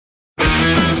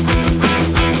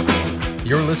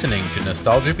You're listening to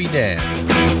Nostalgia Be Damned.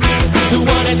 24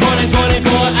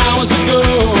 hours ago,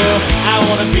 I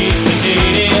wanna be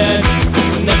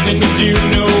sedated. Nothing to do,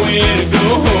 nowhere to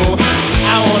go.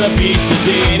 I wanna be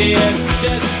sedated.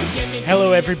 Just give me.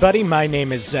 Hello, everybody. My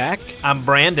name is Zach, I'm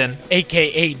Brandon.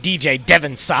 a.k.a. DJ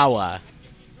Devin Sawa.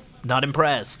 Not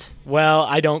impressed. Well,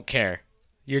 I don't care.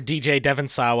 You're DJ Devin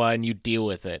Sawa, and you deal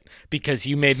with it because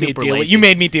you made me Super deal with. lazy. You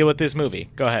made me deal with this movie.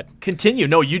 Go ahead. Continue.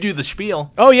 No, you do the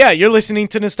spiel. Oh yeah, you're listening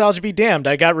to Nostalgia Be Damned.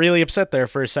 I got really upset there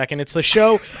for a second. It's the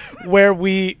show where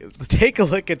we take a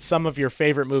look at some of your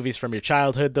favorite movies from your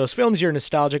childhood, those films you're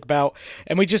nostalgic about,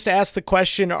 and we just ask the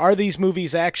question: are these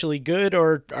movies actually good,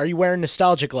 or are you wearing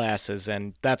nostalgia glasses,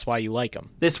 and that's why you like them?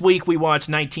 This week we watched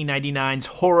 1999's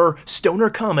horror stoner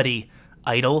comedy,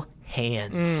 Idle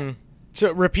Hands.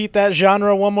 So repeat that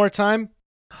genre one more time.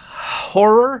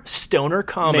 Horror stoner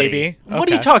comedy. Maybe. What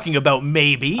are you Okay. talking about,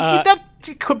 maybe? That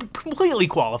completely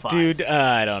qualifies. Dude,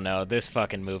 I don't know. This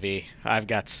fucking movie. I've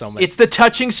got so many. It's the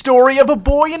touching story of a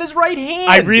boy in his right hand.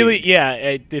 I really, yeah,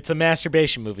 it's a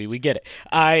masturbation movie. We get it.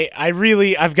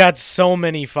 I've got so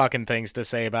many fucking things to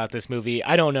say about this movie.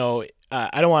 I don't know.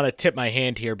 I don't want to tip my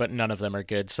hand here, but none of them are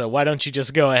good. So why don't you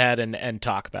just go ahead and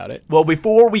talk about it? Well,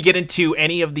 before we get into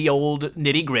any of the old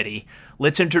nitty-gritty,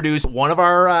 let's introduce one of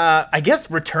our, I guess,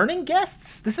 returning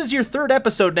guests. This is your third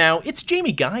episode now. It's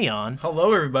Jamie Guyon.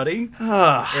 Hello, everybody.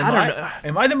 I don't know.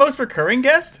 Am I the most recurring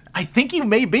guest? I think you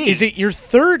may be. Is it your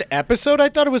third episode? I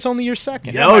thought it was only your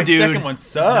second. No, my dude. second one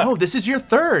sucked. No, this is your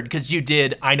third, because you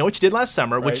did I Know What You Did Last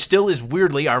Summer, which Right. still is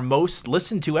weirdly our most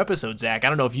listened to episode, Zach. I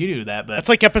don't know if you knew that, but That's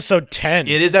like episode 10.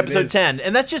 it is episode is. 10.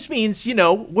 And that just means,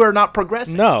 we're not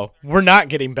progressing. No, we're not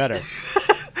getting better.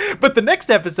 But the next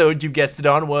episode you guested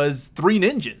on was Three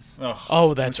Ninjas.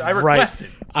 Oh, that's I right. requested.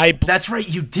 That's right,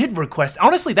 you did request.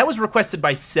 Honestly, that was requested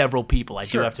by several people. I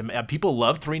do Sure. have to. People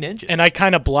love Three Ninjas. And I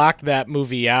kind of blocked that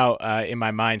movie out in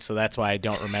my mind, so that's why I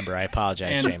don't remember. I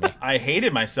apologize, And Jamie. I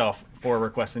hated myself for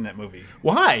requesting that movie.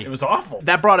 Why? It was awful.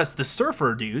 That brought us the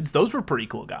Surfer dudes. Those were pretty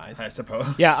cool guys. I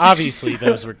suppose. Yeah, obviously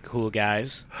those were cool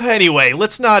guys. Anyway,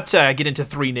 let's not get into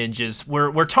Three Ninjas.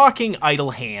 We're talking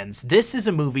Idle Hands. This is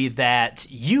a movie that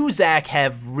you, Zach,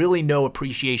 have really no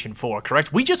appreciation for,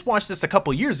 correct? We just watched this a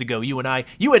couple years ago, you and I.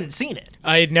 You hadn't seen it.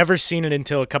 I had never seen it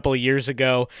until a couple of years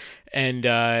ago, and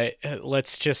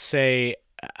let's just say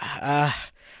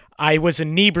I was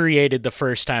inebriated the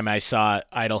first time I saw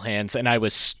Idle Hands, and I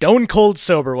was stone cold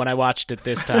sober when I watched it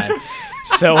this time.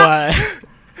 So,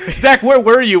 Zach, where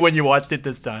were you when you watched it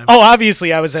this time?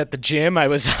 obviously I was at the gym. I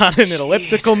was on an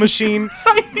elliptical machine.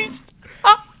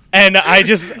 And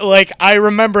I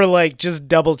remember just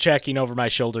double checking over my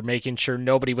shoulder, making sure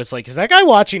nobody was like, is that guy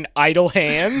watching Idle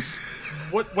Hands?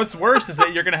 What's worse is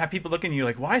that you're going to have people looking at you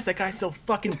like, why is that guy so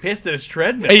fucking pissed at his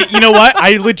treadmill? You know what?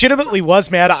 I legitimately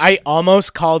was mad. I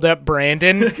almost called up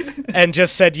Brandon and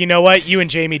just said, you know what? You and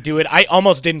Jamie do it. I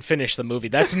almost didn't finish the movie.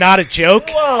 That's not a joke.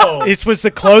 Whoa. This was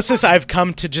the closest I've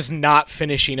come to just not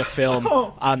finishing a film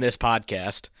on this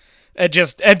podcast. And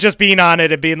just being on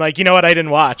it and being like, you know what? I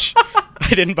didn't watch. I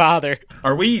didn't bother.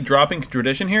 Are we dropping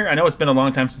tradition here? I know it's been a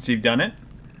long time since you've done it,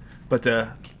 but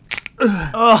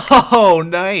Oh,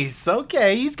 nice.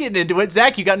 Okay, he's getting into it.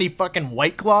 Zach, you got any fucking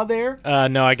White Claw there?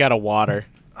 No, I got a water.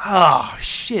 Oh,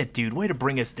 shit, dude. Way to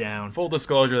bring us down. full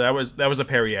disclosure, that was a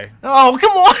Perrier. Oh,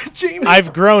 come on, Jamie.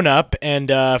 I've grown up, and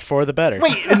for the better.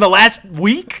 Wait, in the last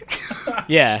week?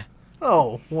 Yeah.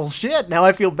 Oh, well, shit. Now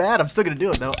I feel bad. I'm still going to do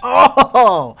it, though.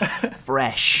 Oh,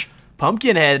 fresh.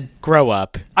 Pumpkinhead. Grow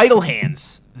up. Idle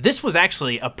Hands. This was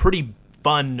actually a pretty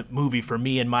fun movie for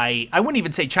me in my, I wouldn't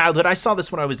even say childhood. I saw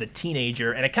this when I was a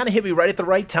teenager, and it kind of hit me right at the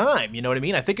right time. You know what I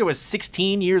mean? I think I was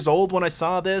 16 years old when I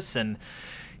saw this, and,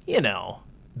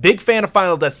 big fan of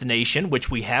Final Destination, which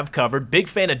we have covered. Big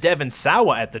fan of Devin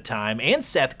Sawa at the time, and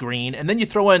Seth Green, and then you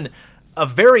throw in a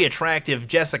very attractive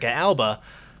Jessica Alba.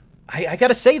 I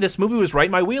gotta say, this movie was right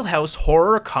in my wheelhouse.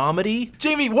 Horror, comedy.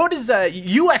 Jamie, what is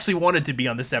you actually wanted to be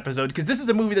on this episode, because this is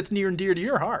a movie that's near and dear to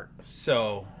your heart.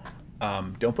 So,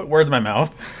 don't put words in my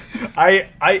mouth.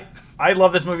 I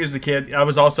love this movie as a kid. I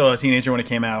was also a teenager when it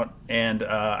came out, and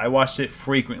I watched it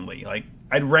frequently. Like,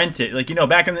 I'd rent it. Like,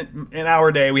 back in our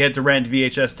day, we had to rent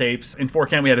VHS tapes. In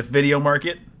Fort Kent, we had a video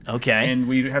market. Okay. And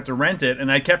we'd have to rent it,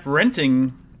 and I kept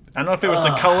renting. I don't know if it was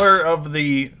the color of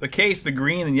the case, the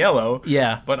green and yellow.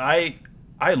 Yeah. But I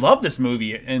love this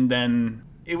movie, and then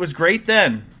it was great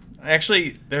then.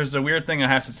 Actually, there's a weird thing I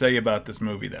have to tell you about this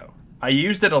movie, though. I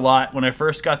used it a lot when I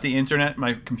first got the internet,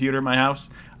 my computer in my house.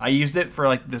 I used it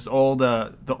for this old,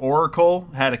 the Oracle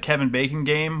had a Kevin Bacon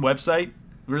game website.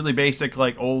 It really basic,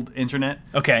 like old internet.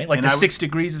 Okay, like And the I would- 6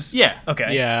 degrees of... Yeah.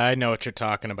 Okay. Yeah, I know what you're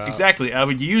talking about. Exactly. I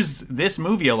would use this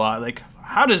movie a lot. Like,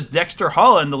 how does Dexter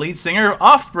Holland, the lead singer of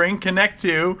Offspring, connect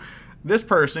to this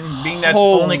person, being that's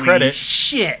only credit?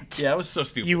 Shit. Yeah, it was so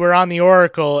stupid. You were on the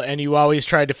Oracle, and you always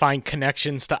tried to find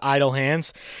connections to Idle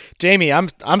Hands. Jamie,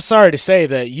 I'm sorry to say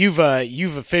that you've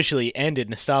officially ended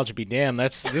Nostalgia Be Damned.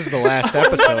 This is the last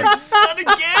episode. Not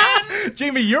again!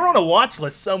 Jamie, you're on a watch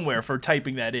list somewhere for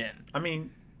typing that in. I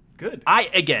mean, good.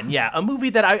 A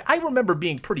movie that I remember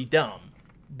being pretty dumb.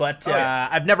 But yeah.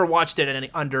 I've never watched it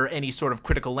under any sort of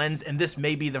critical lens, and this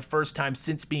may be the first time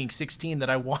since being 16 that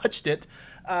I watched it.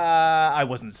 I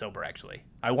wasn't sober, actually.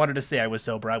 I wanted to say I was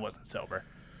sober. I wasn't sober.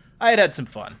 I had some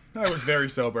fun. I was very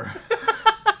sober.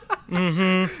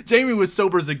 Jamie was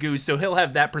sober as a goose, so he'll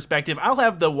have that perspective. I'll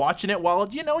have the watching it while,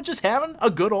 just having a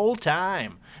good old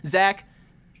time. Zach,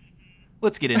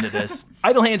 let's get into this.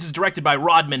 Idle Hands is directed by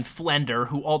Rodman Flender,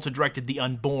 who also directed The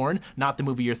Unborn, not the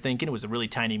movie you're thinking. It was a really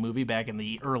tiny movie back in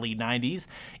the early 90s.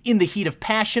 In the Heat of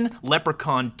Passion,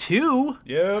 Leprechaun 2.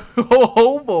 Yep.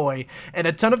 Oh boy. And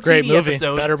a ton of Great TV movie.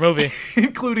 episodes. Better movie.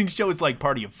 Including shows like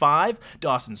Party of Five,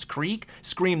 Dawson's Creek,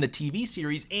 Scream the TV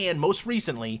series, and most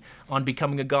recently on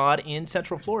Becoming a God in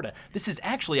Central Florida. This is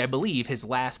actually, I believe, his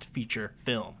last feature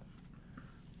film.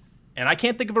 And I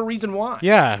can't think of a reason why.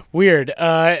 Yeah, weird.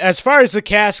 As far as the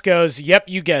cast goes, yep,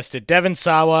 you guessed it. Devon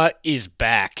Sawa is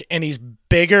back, and he's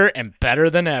bigger and better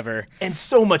than ever. And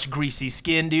so much greasy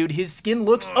skin, dude. His skin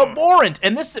looks abhorrent.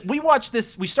 And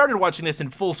we started watching this in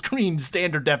full screen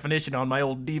standard definition on my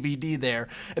old DVD there.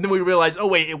 And then we realized, oh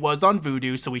wait, it was on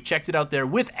Vudu, so we checked it out there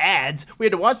with ads. We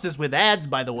had to watch this with ads,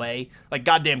 by the way, like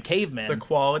goddamn cavemen. The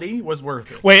quality was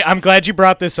worth it. Wait, I'm glad you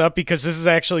brought this up because this is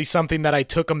actually something that I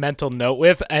took a mental note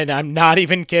with, and I'm not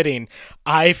even kidding.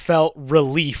 I felt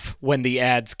relief when the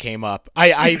ads came up.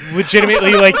 I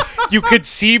legitimately, you could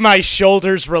see my shoulders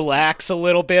relax a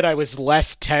little bit. I was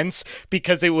less tense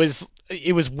because it was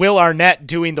Will Arnett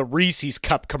doing the Reese's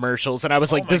Cup commercials, and I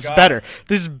was like, this is better.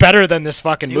 This is better than this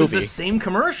fucking it movie. was the same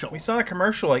commercial. We saw a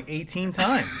commercial like 18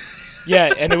 times.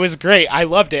 Yeah, and it was great. I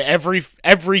loved it.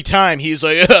 Every time he's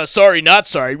like, sorry, not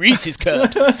sorry, Reese's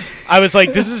Cups. I was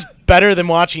like, this is better than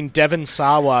watching Devon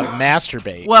Sawa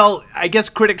masturbate. Well, I guess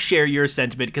critics share your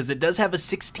sentiment because it does have a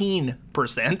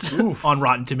 16% on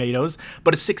Rotten Tomatoes,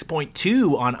 but a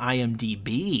 6.2 on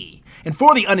IMDb. And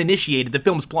for the uninitiated, the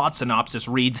film's plot synopsis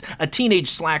reads, a teenage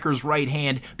slacker's right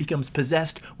hand becomes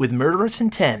possessed with murderous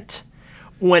intent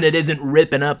when it isn't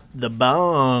ripping up the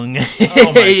bong.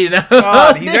 Oh my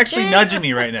God, he's actually nudging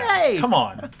me right now. Hey. Come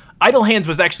on. Idle Hands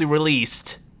was actually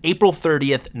released April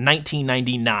 30th,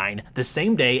 1999, the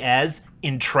same day as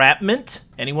Entrapment.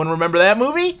 Anyone remember that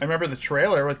movie? I remember the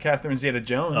trailer with Catherine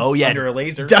Zeta-Jones Oh, yeah. under a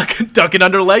laser. Ducking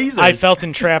under lasers. I felt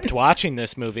entrapped watching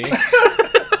this movie.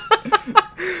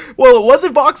 Well, it was a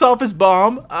box office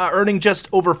bomb, earning just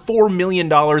over $4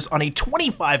 million on a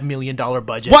 $25 million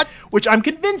budget. What? Which I'm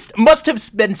convinced must have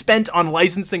been spent on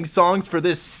licensing songs for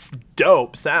this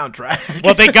dope soundtrack.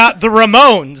 Well, they got the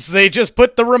Ramones. They just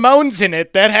put the Ramones in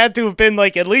it. That had to have been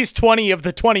like at least 20 of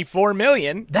the 24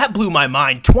 million. That blew my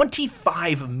mind.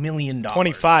 $25 million.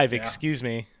 25, excuse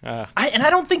me. And I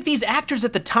don't think these actors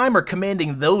at the time are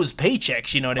commanding those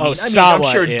paychecks, you know what I mean? Sawa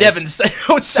I'm sure is. Devon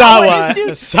Sawa is,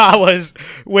 dude. Sawa's,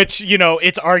 which,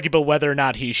 it's arguable whether or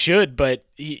not he should, but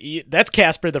that's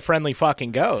Casper the Friendly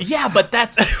Fucking Ghost. Yeah, but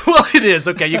that's... Well, it is.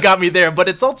 Okay, you got me there. But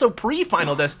it's also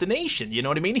pre-Final Destination, you know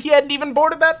what I mean? He hadn't even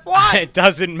boarded that flight. It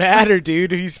doesn't matter,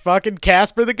 dude. He's fucking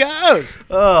Casper the Ghost.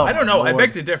 Oh, I don't know. I Lord.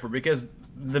 beg to differ because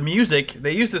the music,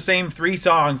 they use the same 3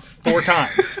 songs 4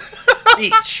 times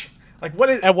each. Like, what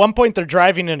is... At one point, they're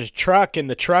driving in a truck, and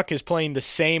the truck is playing the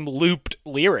same looped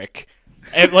lyric.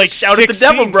 At like Shout at 6 the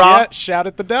devil, scenes. bro. Yeah, shout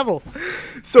at the devil.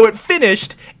 So it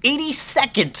finished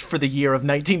 82nd for the year of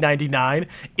 1999.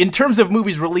 In terms of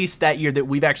movies released that year that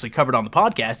we've actually covered on the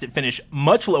podcast, it finished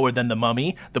much lower than The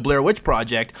Mummy, The Blair Witch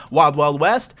Project, Wild Wild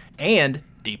West, and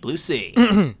Deep Blue Sea.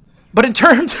 But in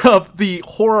terms of the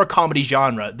horror comedy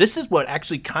genre, this is what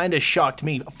actually kind of shocked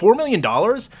me. $4 million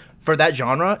for that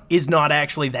genre is not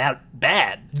actually that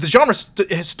bad. The genre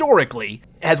historically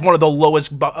has one of the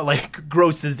lowest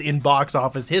grosses in box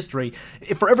office history.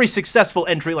 For every successful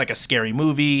entry like a Scary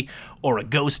Movie or a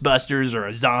Ghostbusters or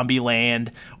a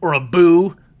Zombieland or a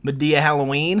Boo, Medea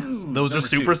Halloween, those are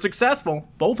super successful,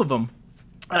 both of them.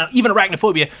 Even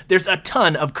Arachnophobia, there's a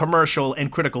ton of commercial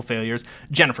and critical failures.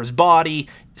 Jennifer's Body,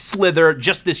 Slither,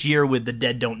 just this year with The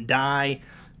Dead Don't Die,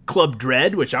 Club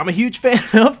Dread, which I'm a huge fan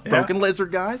of, Broken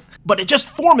Lizard guys. But at just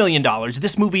 $4 million,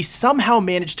 this movie somehow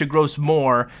managed to gross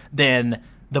more than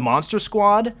The Monster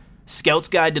Squad, Scout's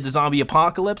Guide to the Zombie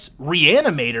Apocalypse,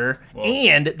 Reanimator,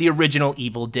 and the original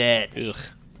Evil Dead.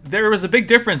 There was a big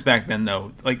difference back then,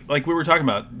 though. Like we were talking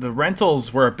about, the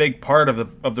rentals were a big part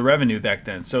of the revenue back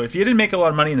then. So if you didn't make a lot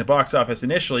of money in the box office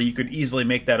initially, you could easily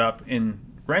make that up in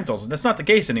rentals. And that's not the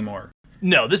case anymore.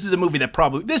 No, this is a movie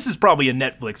this is probably a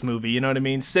Netflix movie, you know what I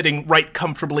mean? Sitting right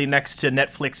comfortably next to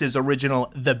Netflix's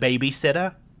original The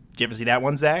Babysitter. Did you ever see that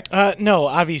one, Zach? No,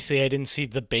 obviously I didn't see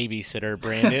The Babysitter,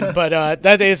 Brandon, but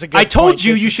that is a good I told point.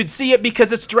 you should see it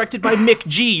because it's directed by Mick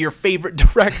G., your favorite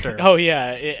director. Oh,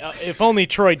 yeah. If only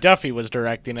Troy Duffy was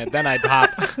directing it, then I'd hop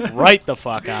right the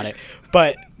fuck on it.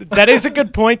 But that is a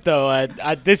good point, though.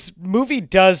 This movie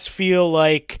does feel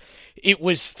like it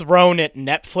was thrown at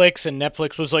Netflix, and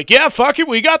Netflix was like, yeah, fuck it,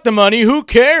 we got the money, who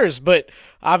cares? But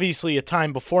obviously a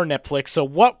time before Netflix, so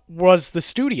what was the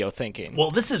studio thinking? Well,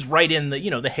 this is right in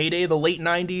the heyday of the late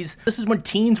 90s. This is when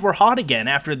teens were hot again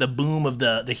after the boom of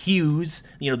the Hughes,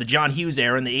 the John Hughes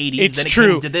era in the 80s. It's then it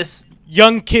true. came to this.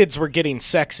 Young kids were getting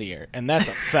sexier, and that's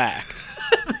a fact.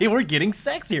 They were getting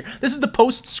sexier. This is the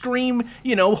post-Scream,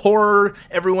 horror.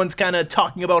 Everyone's kind of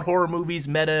talking about horror movies,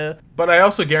 meta. But I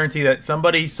also guarantee that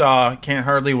somebody saw Can't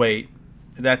Hardly Wait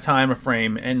at that time of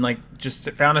frame and just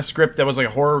found a script that was like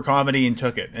a horror comedy and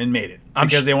took it and made it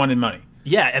because they wanted money.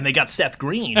 Yeah, and they got Seth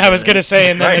Green. I was going to say,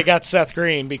 and then Right. they got Seth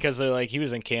Green because they're like, he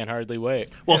was in Can't Hardly Wait.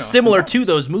 Well, similar to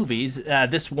those movies,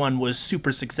 this one was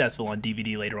super successful on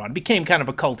DVD later on. It became kind of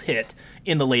a cult hit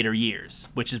in the later years,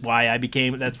 which is why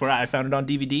that's where I found it on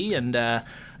DVD, and I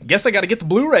guess I got to get the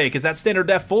Blu-ray because that standard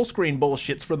def full screen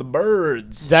bullshit's for the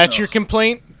birds. That's your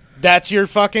complaint? That's your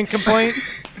fucking complaint?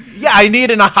 Yeah, I need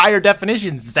it in a higher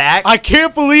definition, Zach. I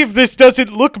can't believe this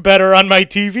doesn't look better on my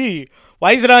TV.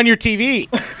 Why is it on your TV?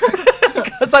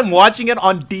 Because I'm watching it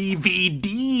on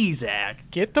DVD, Zach.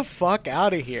 Get the fuck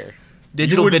out of here.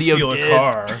 Digital video steal disc. a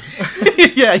car.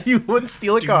 Yeah, you wouldn't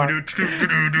steal a car.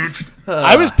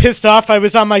 I was pissed off I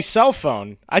was on my cell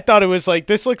phone. I thought it was like,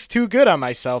 this looks too good on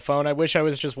my cell phone. I wish I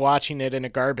was just watching it in a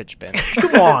garbage bin.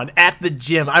 Come on, at the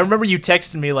gym. I remember you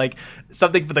texting me like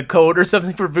something for the code or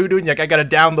something for Vudu, and you're like, I gotta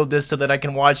download this so that I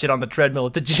can watch it on the treadmill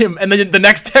at the gym. And then the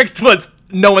next text was,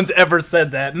 no one's ever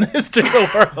said that in the history of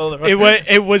the world.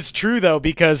 It was true, though,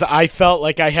 because I felt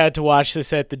like I had to watch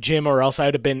this at the gym or else I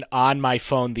would have been on my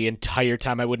phone the entire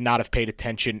time. I would not have paid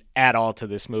attention at all to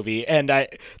this movie. And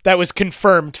that was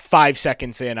confirmed 5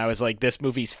 seconds in. I was like, this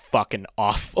movie's fucking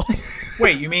awful.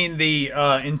 Wait, you mean the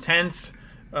intense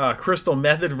crystal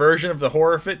method version of the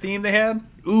horror fit theme they had?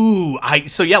 Ooh,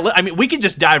 we can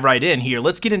just dive right in here.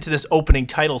 Let's get into this opening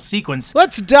title sequence.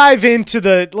 Let's dive into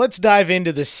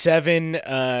the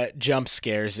 7 jump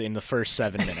scares in the first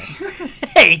 7 minutes.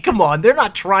 Hey, come on, they're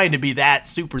not trying to be that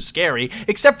super scary,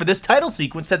 except for this title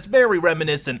sequence that's very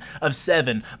reminiscent of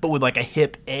Seven, but with like a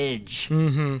hip edge.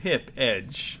 Hip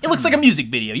edge. It looks like a music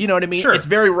video, you know what I mean? Sure. It's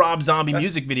very Rob Zombie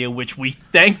music video, which we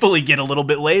thankfully get a little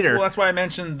bit later. Well, that's why I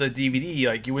mentioned the DVD,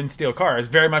 like You Wouldn't Steal a Car. It's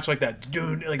very much like that,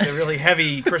 dude, like the really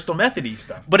heavy crystal method-y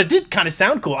stuff. But it did kind of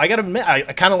sound cool. I gotta admit,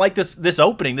 I kind of like this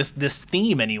opening, this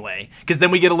theme anyway, because then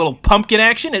we get a little pumpkin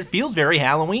action. It feels very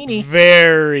Halloween-y.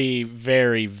 Very,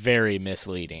 very, very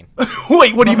misleading.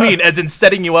 Wait, what do you mean? As in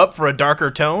setting you up for a darker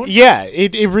tone? Yeah,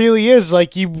 it really is.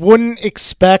 Like, you wouldn't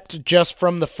expect just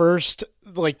from the first,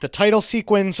 like, the title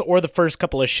sequence or the first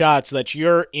couple of shots that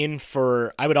you're in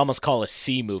for, I would almost call a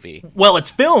C movie. Well,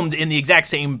 it's filmed in the exact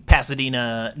same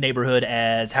Pasadena neighborhood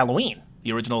as Halloween,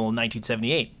 the original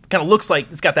 1978. Kind of looks like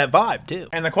it's got that vibe, too.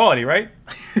 And the quality, right?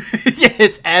 Yeah,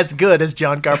 it's as good as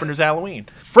John Carpenter's Halloween.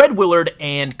 Fred Willard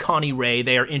and Connie Ray,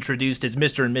 they are introduced as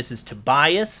Mr. and Mrs.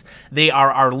 Tobias. They are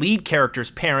our lead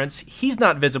character's parents. He's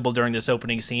not visible during this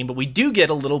opening scene, but we do get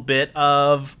a little bit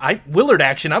of Willard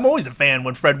action. I'm always a fan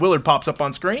when Fred Willard pops up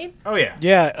on screen. Oh, yeah.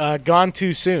 Yeah, gone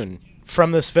too soon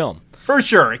from this film. For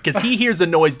sure, because he hears a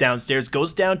noise downstairs,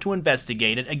 goes down to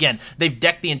investigate it. Again, they've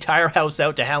decked the entire house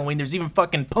out to Halloween. There's even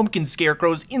fucking pumpkin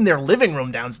scarecrows in their living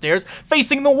room downstairs,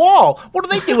 facing the wall. What are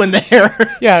they doing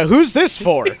there? Yeah, who's this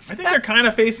for? I think they're kind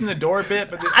of facing the door a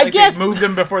bit, but I guess- they moved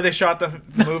them before they shot the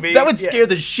movie. That would scare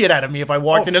the shit out of me if I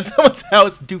walked into someone's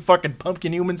house and 2 fucking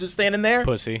pumpkin humans are standing there.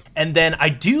 Pussy. And then I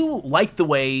do like the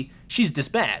way she's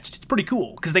dispatched. It's pretty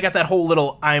cool, because they got that whole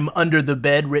little "I'm under the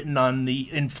bed" written on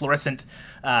in fluorescent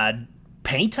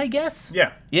paint, I guess?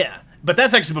 Yeah. Yeah. But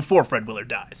that's actually before Fred Willard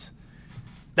dies.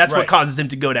 That's what Right. causes him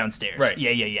to go downstairs. Right.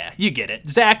 Yeah. You get it.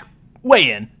 Zach,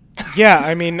 weigh in. Yeah,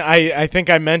 I mean, I think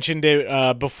I mentioned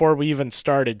it before we even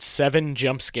started. 7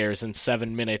 jump scares in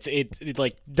 7 minutes. It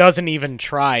like doesn't even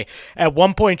try. At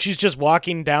one point, she's just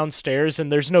walking downstairs,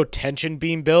 and there's no tension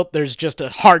being built. There's just a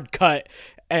hard cut,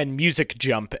 and music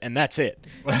jump, and that's it.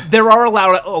 There are a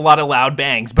lot of loud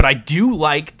bangs, but I do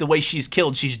like the way she's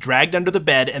killed. She's dragged under the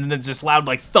bed, and then there's this loud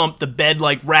like thump. The bed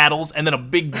like rattles, and then a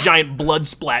big giant blood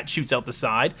splat shoots out the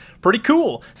side. Pretty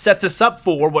cool. Sets us up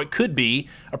for what could be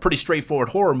a pretty straightforward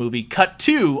horror movie. Cut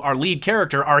to our lead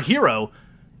character, our hero,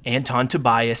 Anton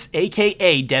Tobias,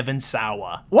 aka Devon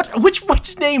Sawa.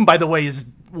 Which name, by the way, is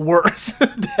worse,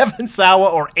 Devon Sawa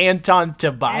or Anton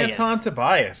Tobias? Anton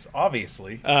Tobias,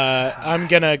 obviously. I'm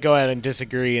gonna go ahead and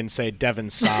disagree and say Devon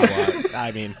Sawa.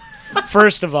 I mean,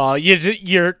 first of all,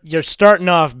 you're starting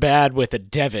off bad with a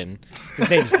Devon. His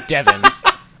name's Devon.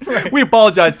 We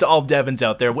apologize to all Devons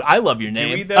out there. I love your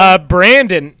name.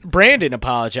 Brandon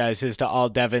apologizes to all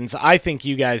Devons. I think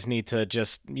you guys need to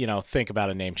just think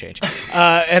about a name change.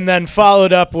 And then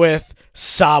followed up with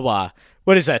Sawa.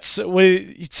 What is that?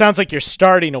 It sounds like you're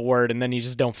starting a word and then you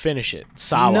just don't finish it.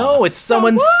 Sawa. No, it's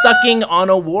someone sucking on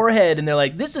a warhead, and they're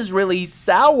like, "This is really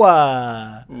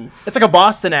sour." Oof. It's like a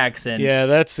Boston accent. Yeah,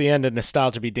 that's the end of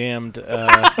Nostalgia Be Damned.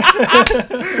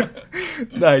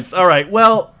 Nice. All right.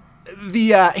 Well,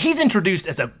 he's introduced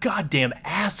as a goddamn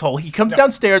asshole. He comes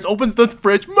downstairs, opens the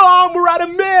fridge. Mom, we're out of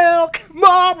milk.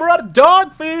 Mom, we're out of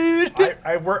dog food.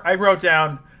 I wrote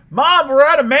down, Mom, we're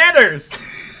out of manners.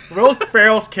 Will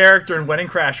Ferrell's character in Wedding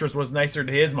Crashers was nicer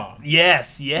to his mom.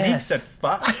 Yes. He said,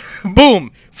 fuck.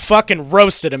 Boom. Fucking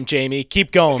roasted him, Jamie.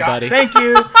 Keep going, buddy. Thank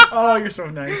you. Oh, you're so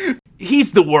nice.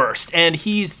 He's the worst, and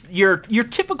he's your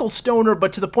typical stoner,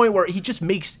 but to the point where he just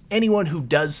makes anyone who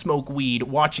does smoke weed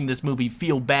watching this movie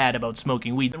feel bad about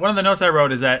smoking weed. One of the notes I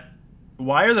wrote is that,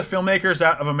 why are the filmmakers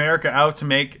of America out to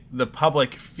make the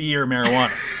public fear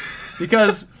marijuana?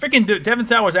 Because freaking Devon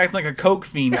Sawa was acting like a coke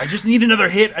fiend. I just need another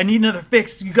hit. I need another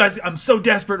fix. You guys, I'm so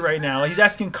desperate right now. He's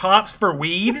asking cops for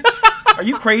weed? Are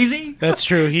you crazy? That's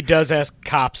true. He does ask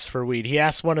cops for weed. He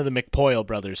asked one of the McPoyle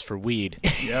brothers for weed.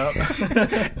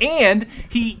 Yep. And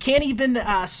he can't even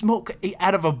smoke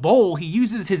out of a bowl. He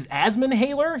uses his asthma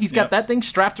inhaler. He's got that thing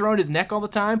strapped around his neck all the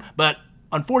time. But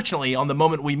unfortunately, on the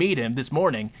moment we meet him this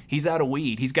morning, he's out of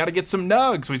weed. He's got to get some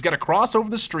nugs, so he's got to cross over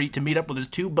the street to meet up with his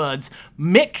two buds,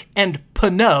 Mick and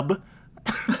Penub.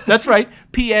 That's right,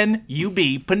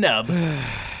 P-N-U-B, Penub.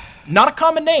 Not a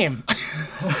common name.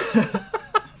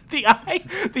 The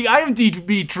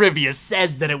IMDb trivia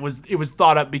says that it was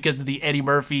thought up because of the Eddie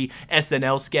Murphy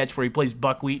SNL sketch where he plays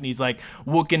buckwheat and he's like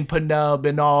wookin' Penub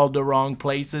in all the wrong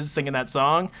places, singing that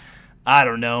song. I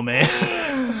don't know, man.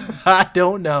 I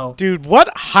don't know. Dude,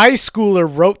 what high schooler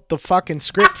wrote the fucking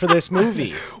script for this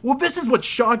movie? Well, this is what's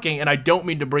shocking, and I don't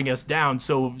mean to bring us down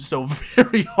so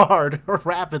very hard or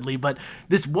rapidly, but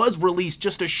this was released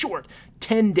just a short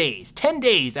 10 days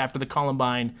after the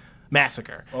Columbine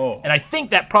massacre. Oh. And I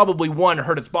think that probably, one,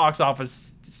 hurt its box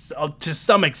office to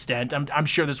some extent. I'm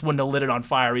sure this wouldn't have lit it on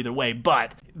fire either way,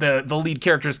 but the lead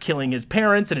character is killing his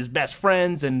parents and his best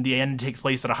friends, and the end takes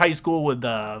place at a high school with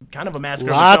kind of a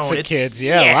massacre Lots of of its own. kids,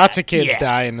 lots of kids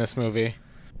die in this movie.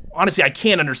 Honestly, I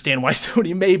can't understand why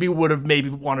Sony would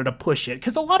have wanted to push it,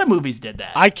 because a lot of movies did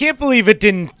that. I can't believe it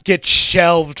didn't get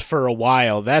shelved for a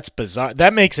while. That's bizarre.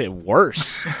 That makes it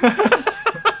worse.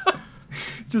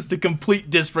 Just a complete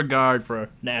disregard for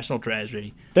national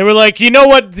tragedy. They were like, you know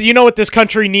what this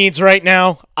country needs right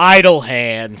now? Idle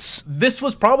hands. This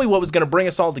was probably what was going to bring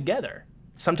us all together.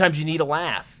 Sometimes you need a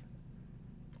laugh.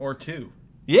 Or two.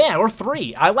 Yeah, or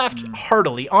three. I laughed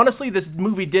heartily. Honestly, this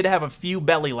movie did have a few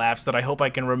belly laughs that I hope I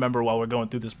can remember while we're going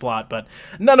through this plot, but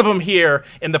none of them here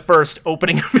in the first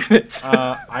opening minutes.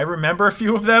 I remember a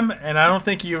few of them, and I don't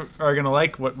think you are going to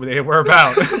like what they were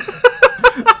about.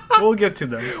 We'll get to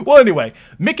them. Well, anyway,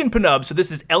 Mick and Penub, so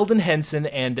this is Eldon Henson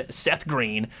and Seth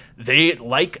Green. They,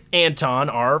 like Anton,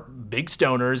 are big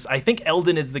stoners. I think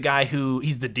Eldon is the guy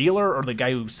he's the dealer or the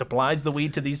guy who supplies the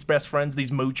weed to these best friends, these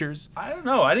moochers. I don't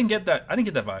know. I didn't get that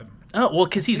vibe. Oh, well,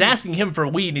 because he's asking him for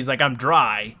weed, and he's like, I'm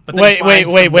dry. But then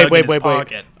Wait.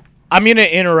 Pocket. I'm going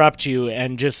to interrupt you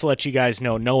and just let you guys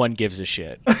know no one gives a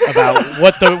shit about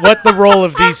what the role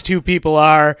of these two people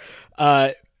are.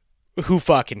 Who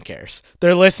fucking cares?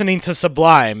 They're listening to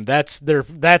Sublime. That's their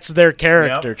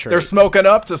character trait. They're smoking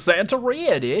up to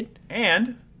Santeria, dude.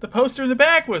 And the poster in the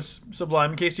back was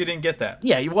Sublime, in case you didn't get that.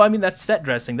 Yeah, well, I mean, that's set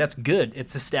dressing. That's good.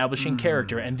 It's establishing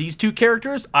character. And these two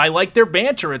characters, I like their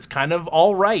banter. It's kind of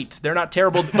all right. They're not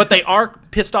terrible, but they are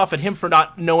pissed off at him for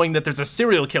not knowing that there's a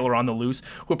serial killer on the loose,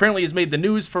 who apparently has made the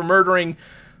news for murdering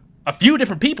a few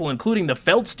different people, including the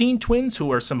Feldstein twins,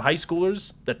 who are some high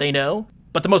schoolers that they know.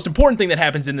 But the most important thing that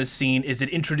happens in this scene is it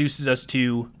introduces us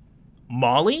to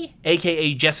Molly,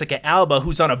 a.k.a. Jessica Alba,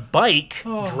 who's on a bike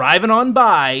driving on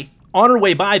by. On her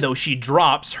way by, though, she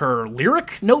drops her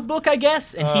lyric notebook, I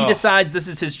guess, and he decides this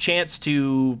is his chance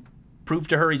to prove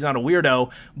to her he's not a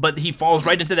weirdo, but he falls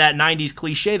right into that 90s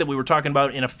cliche that we were talking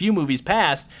about in a few movies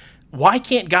past. Why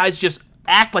can't guys just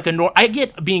act like I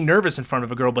get being nervous in front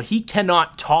of a girl, but he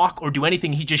cannot talk or do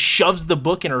anything. He just shoves the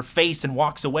book in her face and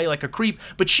walks away like a creep,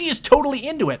 but she is totally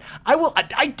into it.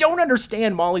 I don't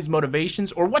understand Molly's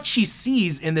motivations or what she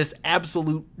sees in this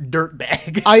absolute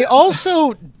dirtbag. I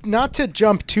also, not to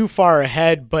jump too far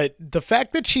ahead, but the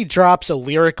fact that she drops a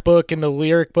lyric book and the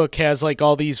lyric book has like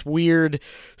all these weird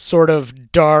sort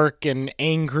of dark and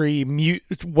angry,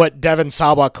 what Devon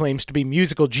Sawa claims to be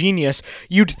musical genius,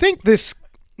 you'd think this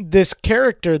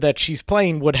character that she's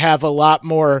playing would have a lot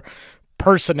more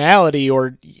personality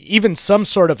or even some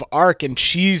sort of arc, and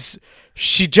she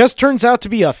just turns out to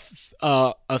be a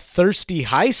thirsty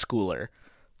high schooler.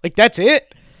 Like, that's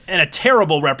it. And a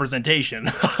terrible representation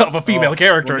of a female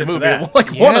character in a movie.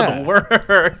 Like, Yeah. one of the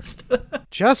worst.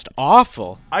 Just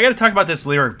awful. I got to talk about this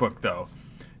lyric book though.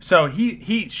 So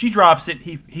she drops it.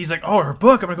 He's like, oh, her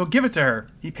book. I'm gonna go give it to her.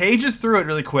 He pages through it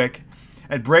really quick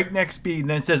at breakneck speed, and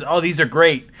then says, oh, these are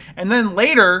great. And then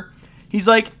later, he's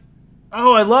like,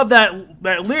 oh, I love that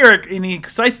lyric, and he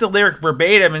cites the lyric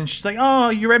verbatim, and she's like, oh,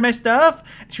 you read my stuff?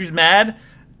 And she was mad.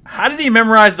 How did he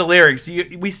memorize the lyrics?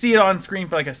 We see it on screen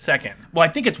for like a second. Well,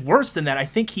 I think it's worse than that. I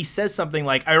think he says something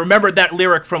like, I remembered that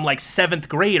lyric from like 7th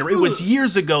grade, or it was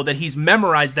years ago that he's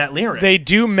memorized that lyric. They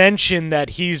do mention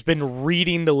that he's been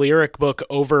reading the lyric book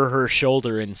over her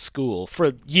shoulder in school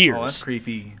for years. Oh, that's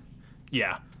creepy.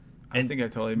 Yeah. I think I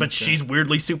totally But missed she's that.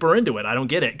 weirdly super into it. I don't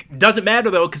get it. Doesn't matter,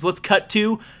 though, because let's cut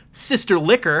to Sister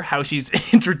Liquor, how she's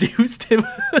introduced him.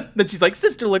 Then she's like,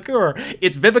 Sister Liquor,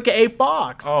 it's Vivica A.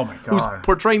 Fox. Oh, my God. Who's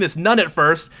portraying this nun at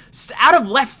first. Out of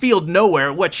left field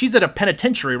nowhere. She's at a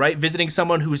penitentiary, right? Visiting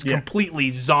someone who's completely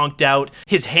zonked out.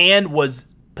 His hand was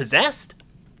possessed?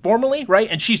 Formally, right?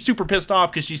 And she's super pissed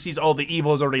off because she sees all the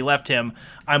evil has already left him.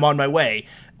 I'm on my way.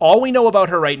 All we know about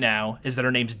her right now is that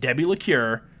her name's Debbie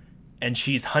LaCure, and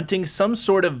she's hunting some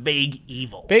sort of vague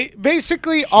evil.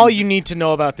 Basically, all you need to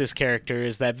know about this character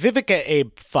is that Vivica A.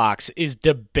 Fox is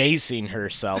debasing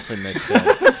herself in this film.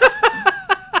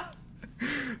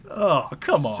 Oh,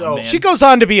 come on, So- man. She goes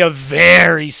on to be a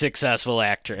very successful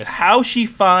actress. How she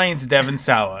finds Devon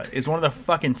Sawa is one of the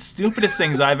fucking stupidest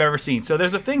things I've ever seen. So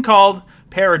there's a thing called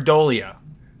pareidolia,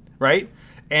 right?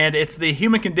 And it's the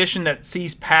human condition that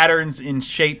sees patterns in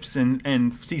shapes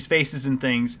and sees faces and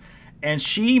things. And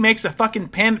she makes a fucking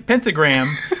pentagram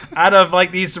out of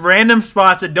like these random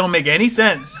spots that don't make any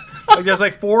sense. Like there's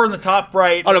like 4 in the top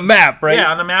right. on a map, right?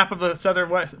 Yeah, on a map of the southern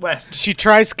west. She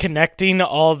tries connecting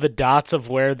all the dots of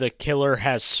where the killer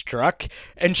has struck,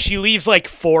 and she leaves like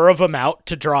 4 of them out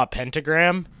to draw a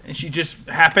pentagram. And she just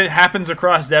happens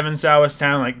across Devon Sawa's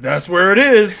town like, that's where it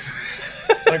is.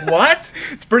 Like, what?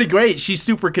 It's pretty great. She's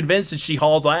super convinced and she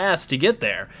hauls ass to get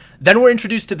there. Then we're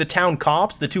introduced to the town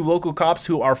cops, the 2 local cops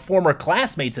who are former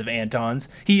classmates of Anton's.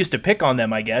 He used to pick on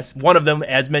them, I guess. One of them,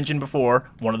 as mentioned before,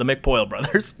 one of the McPoyle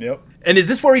brothers. Yep. And is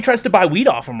this where he tries to buy weed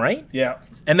off him, right? Yeah.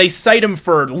 And they cite him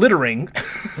for littering.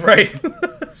 Right.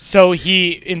 So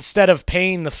he, instead of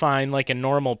paying the fine like a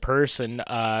normal person,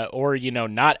 or,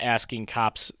 not asking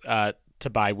cops to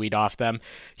buy weed off them,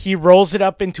 he rolls it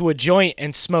up into a joint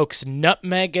and smokes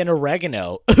nutmeg and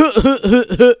oregano.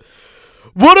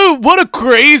 What a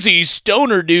crazy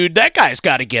stoner, dude. That guy's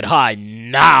got to get high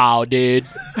now, dude.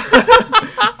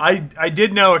 I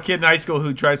did know a kid in high school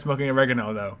who tried smoking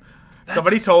oregano though.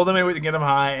 Somebody told him it would get him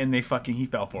high, and he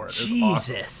fell for it. It was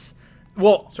awesome. Jesus.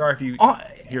 Well, Sorry if you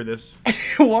hear this.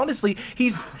 well, honestly,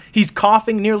 he's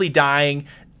coughing, nearly dying,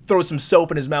 throws some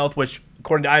soap in his mouth, which,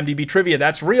 according to IMDb trivia,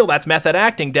 that's real. That's method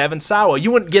acting, Devon Sawa.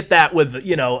 You wouldn't get that with,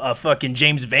 a fucking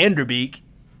James Vanderbeek.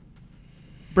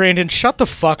 Brandon, shut the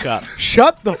fuck up.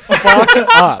 Shut the fuck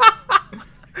up.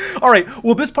 All right,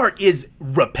 well, this part is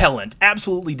repellent,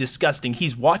 absolutely disgusting.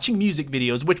 He's watching music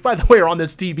videos, which, by the way, are on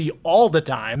this TV all the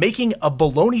time, making a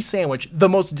bologna sandwich, the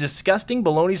most disgusting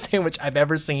bologna sandwich I've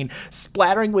ever seen,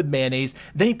 splattering with mayonnaise.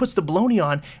 Then he puts the bologna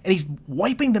on, and he's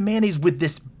wiping the mayonnaise with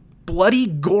this bloody,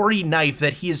 gory knife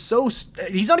that he's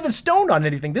not even stoned on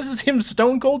anything. This is him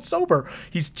stone cold sober.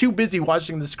 He's too busy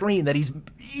watching the screen that he's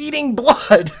eating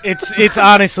blood. It's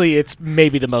honestly, it's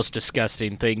maybe the most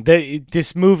disgusting thing.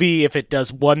 This movie, if it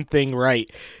does one thing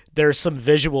right, there's some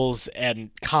visuals and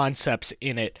concepts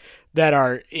in it that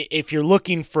are, if you're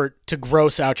looking to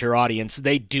gross out your audience,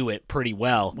 they do it pretty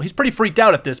well. He's pretty freaked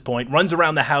out at this point, runs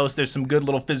around the house. There's some good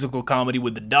little physical comedy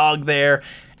with the dog there.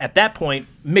 At that point,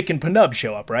 Mick and Penub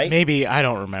show up, right? Maybe, I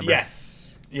don't remember.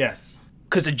 Yes.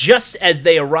 Because just as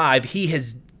they arrive, he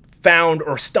has found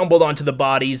or stumbled onto the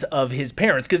bodies of his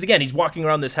parents. Because again, he's walking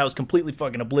around this house completely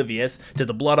fucking oblivious to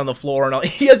the blood on the floor and all.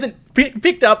 He hasn't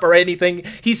picked up or anything.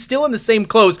 He's still in the same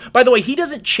clothes. By the way, he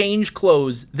doesn't change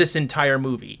clothes this entire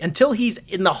movie. Until he's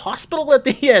in the hospital at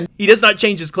the end, he does not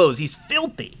change his clothes. He's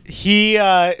filthy. He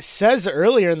says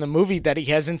earlier in the movie that he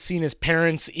hasn't seen his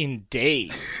parents in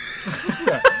days.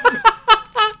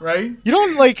 Right? You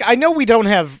don't, like, I know we don't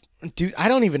have... Dude, I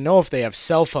don't even know if they have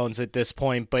cell phones at this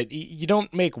point, but you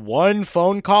don't make one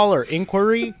phone call or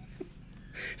inquiry?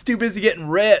 He's too busy getting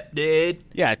ripped, dude.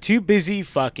 Yeah, too busy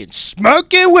fucking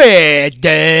smoking weed,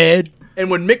 dude. And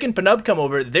when Mick and Penub come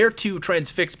over, they're too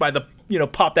transfixed by the,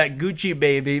 Pop That Gucci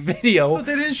Baby video. But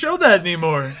they didn't show that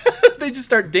anymore. They just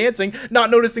start dancing, not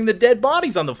noticing the dead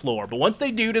bodies on the floor. But once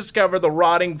they do discover the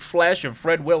rotting flesh of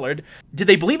Fred Willard, do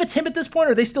they believe it's him at this point,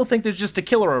 or they still think there's just a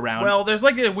killer around? Well, there's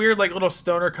like a weird like little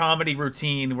stoner comedy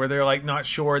routine where they're like not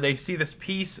sure. They see this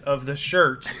piece of the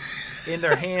shirt in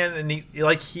their hand, and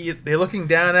they're looking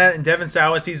down at it, and Devin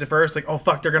Sawa sees it first, like, oh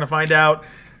fuck, they're gonna find out.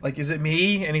 Like, is it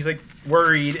me? And he's like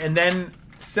worried, and then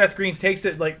Seth Green takes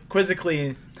it like quizzically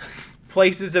and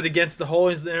places it against the hole,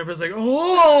 and everybody's like,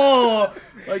 oh,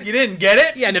 like, you didn't get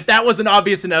it? Yeah, and if that wasn't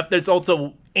obvious enough, there's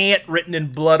also ant written in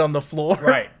blood on the floor.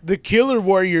 Right. The killer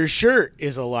wore your shirt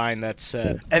is a line that's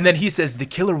said. And then he says, the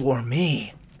killer wore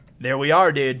me. There we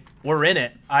are, dude. We're in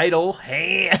it. Idle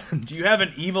hand. Do you have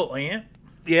an evil aunt?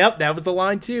 Yep, that was the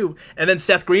line too. And then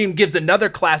Seth Green gives another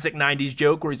classic 90s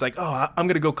joke where he's like, oh, I'm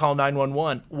going to go call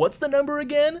 911. What's the number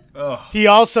again? He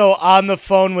also, on the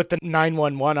phone with the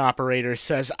 911 operator,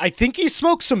 says, I think he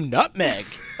smoked some nutmeg.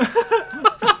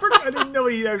 I didn't know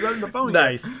he was on the phone.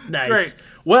 Nice. Great.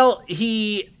 Well,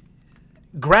 he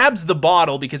grabs the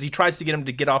bottle because he tries to get him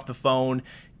to get off the phone,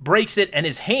 breaks it, and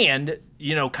his hand,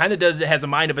 kind of has a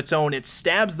mind of its own. It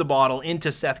stabs the bottle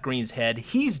into Seth Green's head.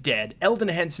 He's dead. Eldon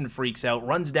Henson freaks out,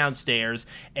 runs downstairs,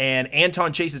 and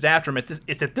Anton chases after him.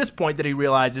 It's at this point that he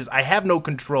realizes, I have no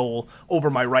control over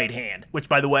my right hand, which,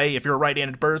 by the way, if you're a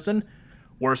right-handed person,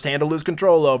 worst hand to lose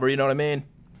control over, you know what I mean?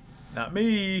 Not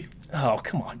me. Oh,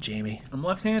 come on, Jamie. I'm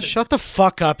left-handed. Shut the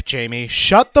fuck up, Jamie.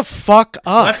 Shut the fuck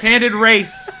up. Left-handed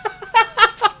race.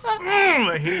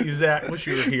 I hate you, Zach. Wish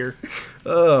you were here.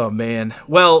 Oh, man.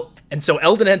 Well, and so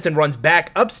Eldon Henson runs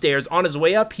back upstairs. On his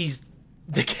way up, he's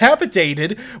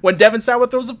decapitated when Devin Sawa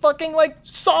throws a fucking,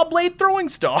 saw blade throwing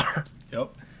star.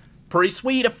 Yep. Pretty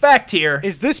sweet effect here.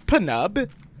 Is this Penub?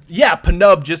 Yeah,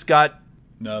 Penub just got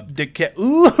Nub.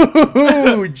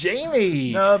 Ooh,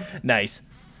 Jamie. Nub. Nice.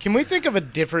 Can we think of a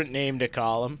different name to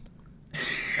call him?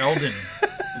 Eldon.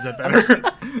 Is that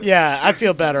better? Yeah, I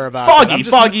feel better about it.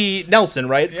 Foggy Nelson,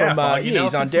 right? Yeah, From Foggy he's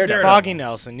Nelson on from Daredevil. Foggy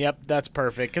Nelson. Yep, that's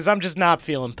perfect. Because I'm just not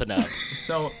feeling Penub.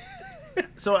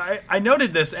 So I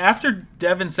noted this. After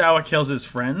Devin Sawa kills his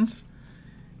friends,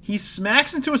 he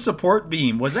smacks into a support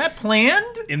beam. Was that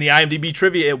planned? In the IMDb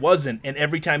trivia, it wasn't. And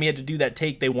every time he had to do that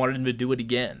take, they wanted him to do it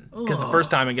again. Because the first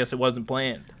time, I guess, it wasn't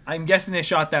planned. I'm guessing they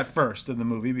shot that first in the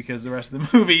movie because the rest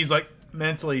of the movie he's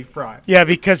mentally fried. Yeah,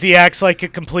 because he acts like a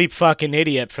complete fucking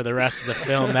idiot for the rest of the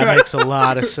film. That makes a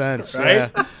lot of sense.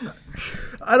 Right? Yeah.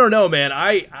 I don't know, man.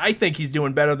 I think he's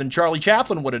doing better than Charlie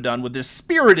Chaplin would have done with this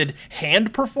spirited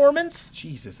hand performance.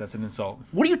 Jesus, that's an insult.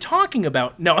 What are you talking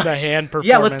about? No, The hand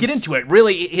Yeah, let's get performance. into it.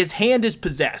 Really, his hand is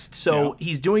possessed, so Yeah.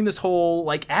 he's doing this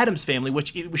whole Addams Family,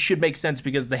 which it should make sense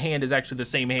because the hand is actually the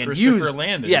same hand Christopher used.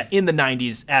 Landon. Yeah, in the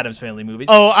 '90s Addams Family movies.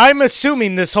 Oh, I'm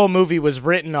assuming this whole movie was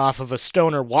written off of a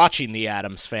stoner watching the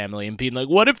Addams Family and being like,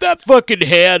 what if that fucking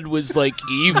hand was,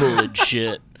 evil and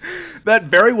shit? That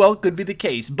very well could be the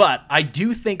case, but I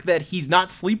do think that he's not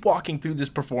sleepwalking through this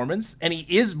performance, and he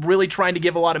is really trying to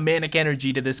give a lot of manic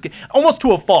energy to this, almost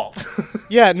to a fault.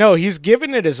 Yeah, no, he's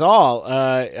giving it his all.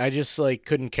 I just,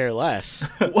 couldn't care less.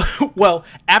 Well,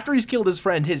 after he's killed his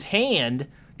friend, his hand,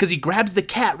 because he grabs the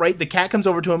cat, right? The cat comes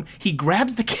over to him. He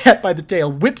grabs the cat by the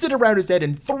tail, whips it around his head,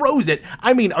 and throws it,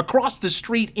 across the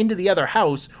street into the other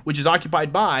house, which is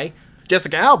occupied by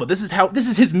Jessica Alba. This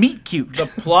is his meet cute. The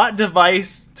plot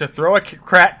device to throw a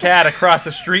cat across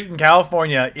the street in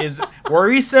California is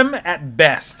worrisome at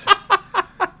best.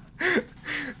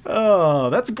 Oh,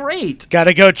 that's great.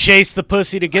 Gotta go chase the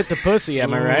pussy to get the pussy,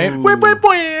 am I right? Wham, wham,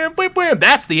 wham, wham, wham.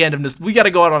 That's the end of this. We got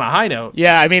to go out on a high note.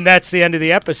 Yeah, that's the end of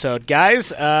the episode.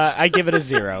 Guys, I give it a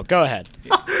 0. Go ahead.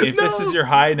 If this is your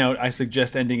high note, I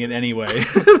suggest ending it anyway.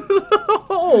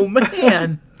 Oh,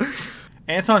 man.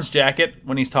 Anton's jacket,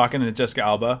 when he's talking to Jessica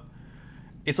Alba,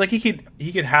 it's like he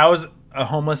could house a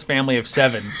homeless family of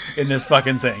 7 in this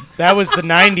fucking thing. That was the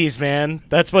 90s, man.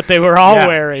 That's what they were all Yeah.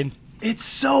 wearing. It's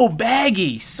so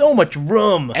baggy. So much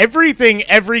room. Everything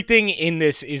in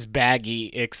this is baggy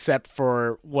except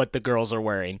for what the girls are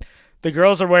wearing. The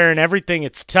girls are wearing everything.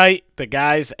 It's tight. The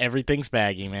guys, everything's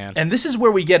baggy, man. And this is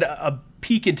where we get a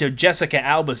peek into Jessica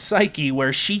Alba's psyche,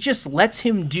 where she just lets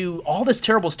him do all this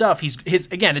terrible stuff.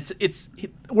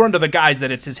 We're under the guise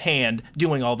that it's his hand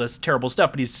doing all this terrible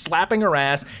stuff, but he's slapping her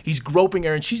ass, he's groping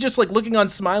her, and she's just like looking on,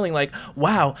 smiling, like,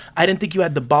 "Wow, I didn't think you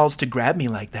had the balls to grab me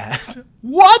like that."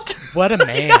 What? What a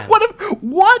man. Yeah,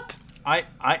 what?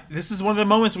 This is one of the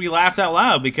moments we laughed out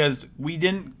loud because we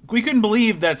couldn't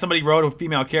believe that somebody wrote a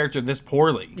female character this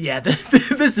poorly. Yeah,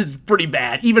 this is pretty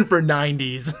bad, even for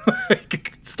 90s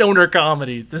stoner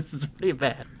comedies. This is pretty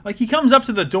bad. Like, he comes up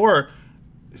to the door,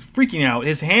 freaking out.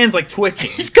 His hand's like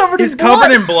twitching. He's covered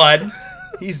in blood.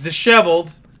 He's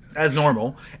disheveled as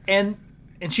normal, and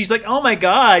she's like, "Oh my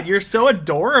God, you're so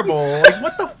adorable!" Like,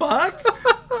 what the fuck?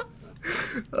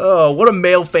 Oh, what a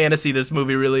male fantasy this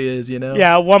movie really is, you know?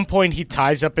 Yeah, at one point he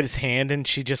ties up his hand and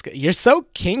she just, "You're so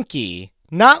kinky."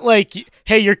 Not like,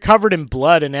 "Hey, you're covered in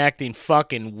blood and acting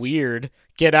fucking weird.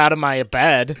 Get out of my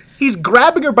bed." He's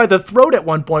grabbing her by the throat at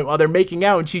one point while they're making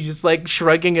out, and she's just like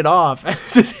shrugging it off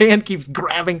as his hand keeps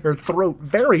grabbing her throat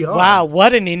very hard. Wow,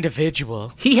 what an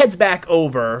individual. He heads back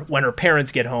over when her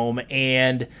parents get home,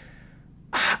 and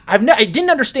I didn't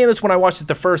understand this when I watched it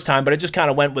the first time, but I just kind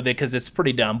of went with it because it's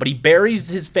pretty dumb. But he buries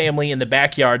his family in the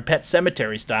backyard, Pet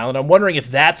Cemetery style, and I'm wondering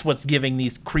if that's what's giving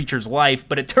these creatures life.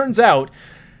 But it turns out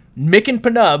Mick and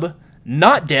Penub,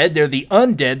 not dead. They're the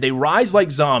undead. They rise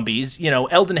like zombies. You know,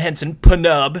 Eldon Henson,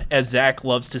 Penub, as Zach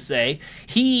loves to say.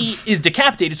 He is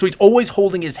decapitated, so he's always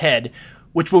holding his head,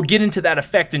 which we'll get into that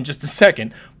effect in just a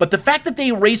second. But the fact that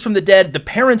they raise from the dead, the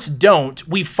parents don't,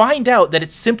 we find out that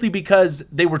it's simply because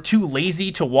they were too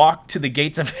lazy to walk to the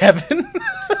gates of heaven.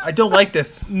 I don't like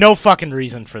this. No fucking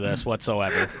reason for this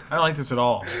whatsoever. I don't like this at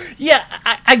all. Yeah,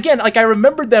 I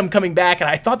remembered them coming back, and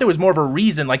I thought there was more of a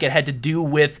reason, like it had to do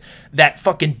with that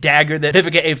fucking dagger that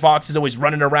Vivica A. Fox is always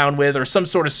running around with, or some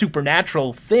sort of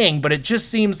supernatural thing, but it just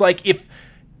seems like if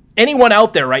anyone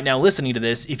out there right now listening to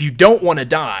this, if you don't want to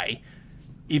die,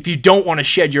 if you don't want to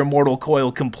shed your mortal coil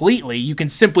completely, you can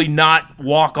simply not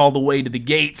walk all the way to the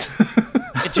gates.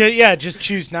 Just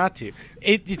choose not to.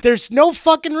 There's no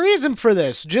fucking reason for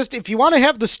this. Just, if you want to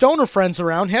have the stoner friends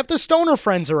around, have the stoner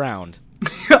friends around.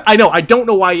 I know. I don't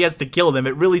know why he has to kill them.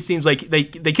 It really seems like they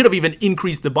could have even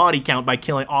increased the body count by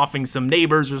offing some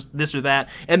neighbors or this or that,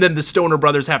 and then the Stoner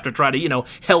brothers have to try to,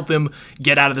 help him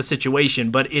get out of the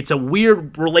situation. But it's a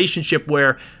weird relationship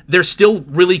where they're still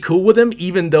really cool with him,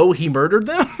 even though he murdered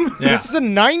them. Yeah. This is a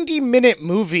 90-minute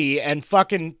movie, and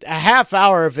fucking a half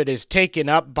hour of it is taken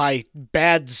up by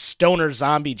bad stoner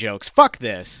zombie jokes. Fuck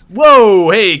this.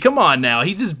 Whoa, hey, come on now.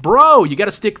 He's his bro. You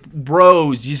gotta stick with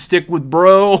bros. You stick with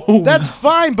bros. That's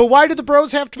fine, but why do the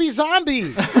bros have to be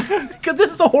zombies? Because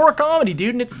this is a horror comedy,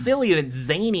 dude, and it's silly and it's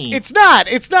zany. It's not.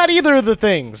 It's not either of the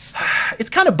things. It's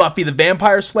kind of Buffy the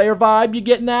Vampire Slayer vibe. You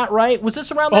getting that, right? Was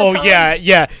this around that time? Oh,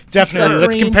 yeah, definitely.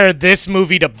 Let's Green. compare this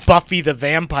movie to Buffy the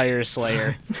Vampire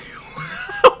Slayer.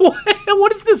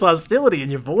 What is this hostility in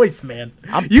your voice, man?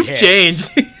 You've pissed.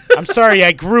 changed. I'm sorry,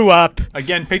 I grew up.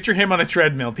 Again, picture him on a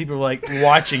treadmill. People are like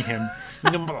watching him.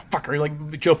 Motherfucker,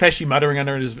 like Joe Pesci muttering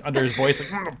under his voice, like,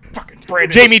 "Motherfucking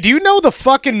Brandon." Jamie, do you know the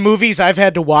fucking movies I've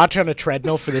had to watch on a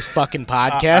treadmill for this fucking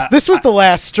podcast? This was the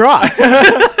last straw.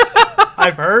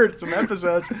 I've heard some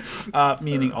episodes,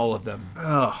 meaning all of them.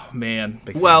 Oh, man.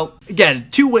 Well, again,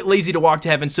 too lazy to walk to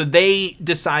heaven, so they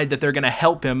decide that they're going to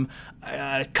help him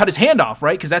cut his hand off,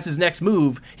 right? Because that's his next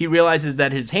move. He realizes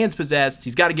that his hand's possessed.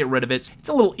 He's got to get rid of it. It's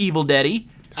a little Evil Dead-y.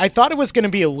 I thought it was going to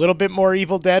be a little bit more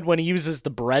Evil Dead when he uses the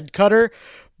bread cutter,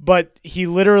 but he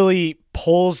literally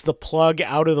pulls the plug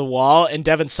out of the wall, and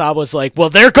Devon Sawa's like, well,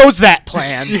 there goes that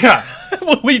plan. Yeah.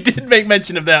 Well, we did make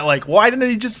mention of that. Like, why didn't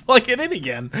he just plug it in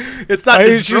again? It's not Why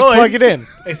didn't you just destroyed. plug it in?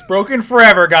 It's broken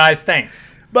forever, guys.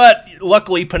 Thanks. But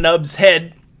luckily, Penub's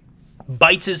head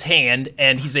bites his hand,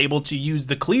 and he's able to use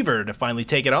the cleaver to finally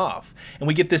take it off. And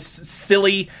we get this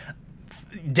silly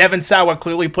Devon Sawa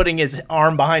clearly putting his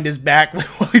arm behind his back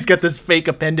while he's got this fake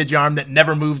appendage arm that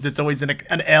never moves. It's always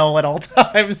an L at all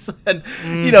times. And,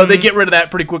 they get rid of that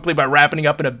pretty quickly by wrapping it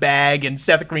up in a bag, and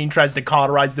Seth Green tries to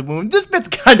cauterize the wound. This bit's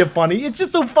kind of funny. It's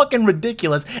just so fucking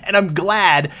ridiculous. And I'm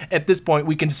glad at this point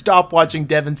we can stop watching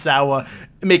Devon Sawa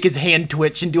make his hand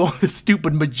twitch and do all this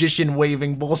stupid magician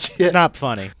waving bullshit. It's not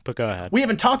funny, but go ahead. We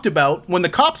haven't talked about when the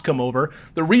cops come over.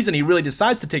 The reason he really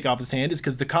decides to take off his hand is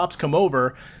because the cops come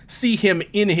over, see him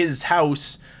in his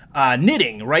house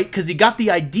knitting, right? Because he got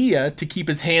the idea to keep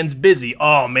his hands busy.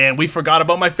 Oh, man, we forgot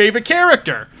about my favorite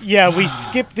character. Yeah, we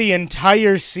skipped the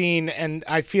entire scene, and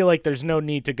I feel like there's no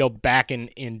need to go back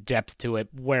in depth to it,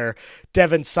 where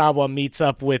Devon Sawa meets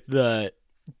up with the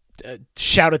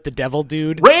Shout at the Devil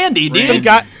dude. Randy, dude. Some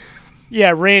guy.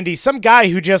 Yeah, Randy, some guy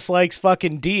who just likes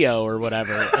fucking Dio or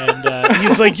whatever. And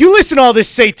he's like, you listen to all this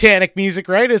satanic music,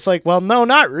 right? It's like, well, no,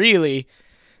 not really.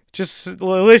 Just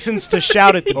listens to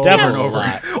shout at the devil and a over.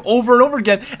 lot. Over and over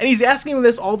again, and he's asking him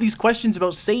all these questions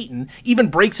about Satan. Even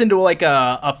breaks into like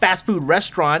a fast food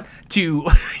restaurant to,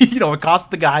 accost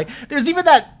the guy. There's even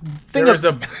that thing. There's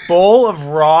a bowl of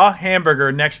raw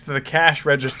hamburger next to the cash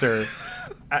register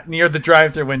near the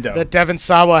drive-thru window. That Devon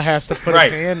Sawa has to put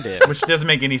his hand in. Which doesn't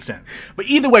make any sense. But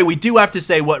either way, we do have to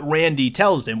say what Randy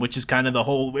tells him, which is kind of the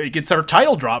whole. It gets our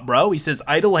title drop, bro. He says,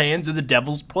 "Idle hands are the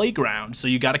devil's playground, so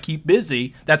you got to keep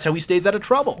busy." That's how he stays out of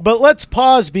trouble. But let's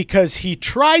pause because he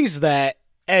tries that,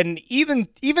 and even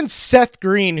Seth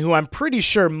Green, who I'm pretty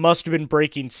sure must have been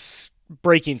breaking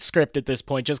script at this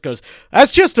point, just goes,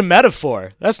 "That's just a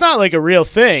metaphor. That's not like a real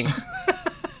thing."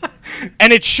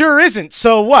 And it sure isn't.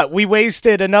 So what? We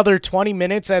wasted another 20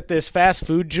 minutes at this fast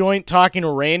food joint talking to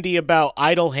Randy about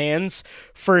idle hands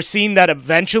for a scene that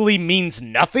eventually means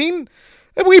nothing?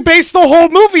 And we based the whole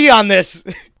movie on this.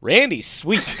 Randy's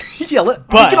sweet. Yeah, we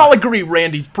can all agree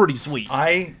Randy's pretty sweet.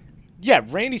 Yeah,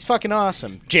 Randy's fucking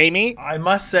awesome. Jamie? I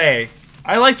must say,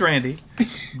 I liked Randy,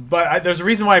 but there's a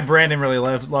reason why Brandon really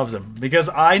loves him. Because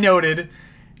I noted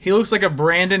he looks like a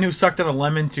Brandon who sucked on a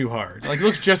lemon too hard. Like, he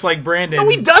looks just like Brandon. No,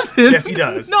 he doesn't. Yes, he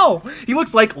does. No, he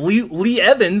looks like Lee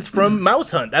Evans from Mouse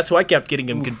Hunt. That's who I kept getting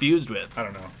him confused with. I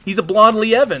don't know. He's a blonde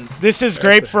Lee Evans. This is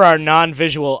great for our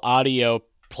non-visual audio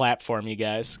platform, you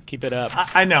guys. Keep it up.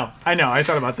 I know. I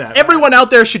thought about that. Everyone out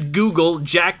there should Google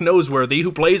Jack Noseworthy,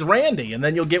 who plays Randy, and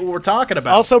then you'll get what we're talking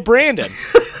about. Also, Brandon.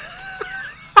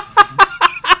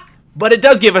 But it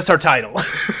does give us our title.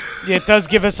 It does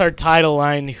give us our title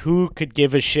line, who could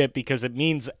give a shit, because it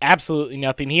means absolutely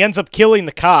nothing. He ends up killing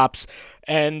the cops,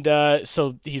 and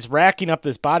so he's racking up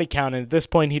this body count, and at this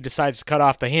point he decides to cut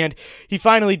off the hand. He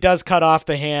finally does cut off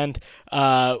the hand.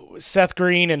 Seth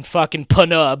Green and fucking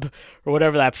Panub, or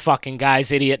whatever that fucking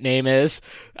guy's idiot name is,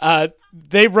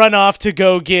 they run off to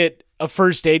go get a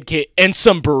first aid kit and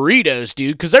some burritos,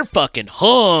 dude, because they're fucking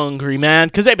hungry, man,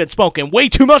 because they've been smoking way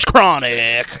too much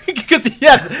chronic. Because,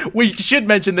 yeah, we should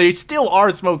mention they still are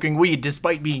smoking weed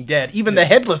despite being dead. Even the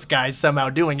headless guy's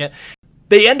somehow doing it.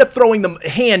 They end up throwing the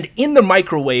hand in the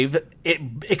microwave. It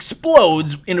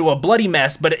explodes into a bloody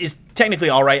mess, but it is technically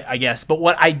all right, I guess. But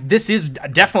this is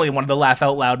definitely one of the laugh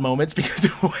out loud moments, because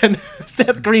when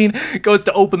Seth Green goes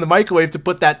to open the microwave to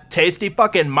put that tasty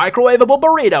fucking microwavable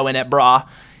burrito in it, brah,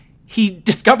 he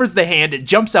discovers the hand, it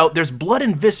jumps out, there's blood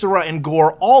and viscera and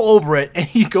gore all over it, and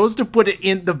he goes to put it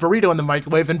in the burrito in the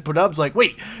microwave, and Panub's like,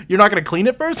 wait, you're not going to clean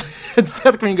it first? And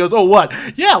Seth Green goes, oh, what?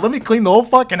 Yeah, let me clean the whole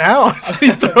fucking house. He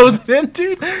throws it in,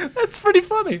 dude. That's pretty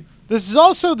funny. This is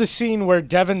also the scene where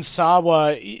Devon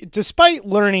Sawa, despite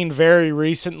learning very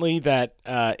recently that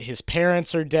his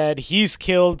parents are dead, he's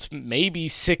killed maybe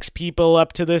 6 people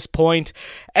up to this point,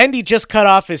 and he just cut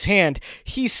off his hand.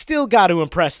 He's still got to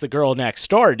impress the girl next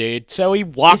door, dude. So he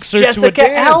walks her to a Jessica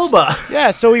dance. Alba.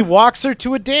 Yeah, so he walks her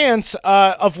to a dance,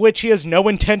 of which he has no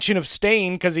intention of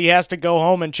staying because he has to go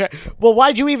home and check. Well,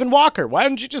 why'd you even walk her? Why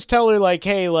didn't you just tell her, like,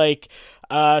 hey, like,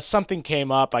 something came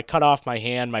up. I cut off my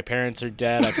hand. My parents are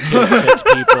dead. I've killed 6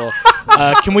 people.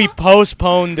 Can we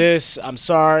postpone this? I'm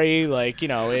sorry. Like,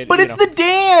 But it's the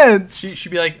dance. She'd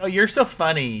be like, oh, you're so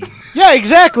funny. Yeah,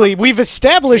 exactly. We've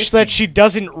established that she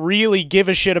doesn't really give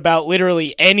a shit about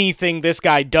literally anything this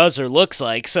guy does or looks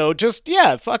like. So just,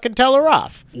 fucking tell her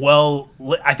off. Well,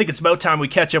 I think it's about time we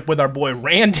catch up with our boy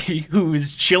Randy,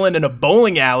 who's chilling in a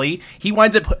bowling alley. He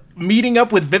winds up meeting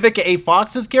up with Vivica A.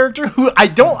 Fox's character, who I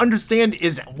don't understand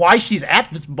is why she's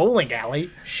at this bowling alley.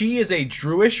 She is a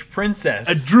Druish princess.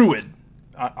 A druid.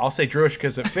 I'll say Druish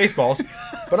because of Spaceballs,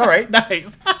 but all right.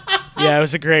 Nice. Yeah, it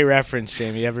was a great reference,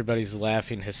 Jamie. Everybody's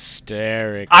laughing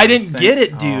hysterically. I didn't get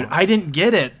it, dude. I didn't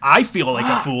get it. I feel like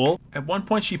a fool. At one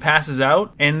point, she passes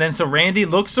out, and then so Randy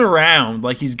looks around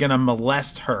like he's going to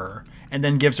molest her, and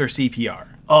then gives her CPR.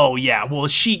 Oh, yeah. Well,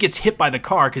 she gets hit by the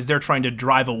car because they're trying to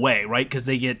drive away, right? Because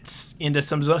they get into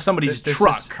somebody's This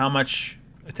truck. is how much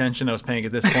attention I was paying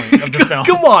at this point of the film.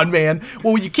 Come on, man.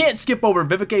 Well, you can't skip over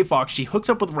Vivica A. Fox. She hooks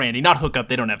up with Randy. Not hook up.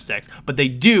 They don't have sex. But they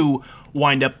do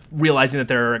wind up realizing that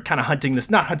they're kind of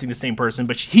not hunting the same person,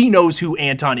 but he knows who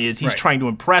Anton is. He's trying to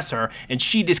impress her, and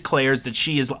she declares that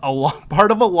she is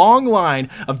part of a long line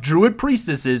of druid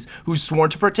priestesses who's sworn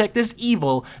to protect this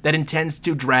evil that intends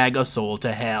to drag a soul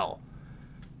to hell.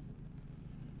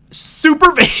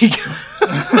 Super vague.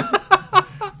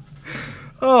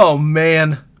 Oh,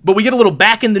 man. But we get a little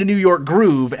back into the New York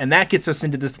groove, and that gets us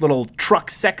into this little truck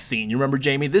sex scene. You remember,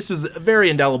 Jamie? This was very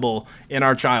indelible in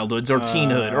our childhoods or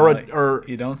teenhood, or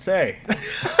you don't say.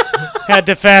 Had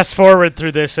to fast forward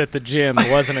through this at the gym.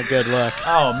 It wasn't a good look.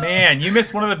 Oh man, you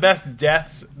missed one of the best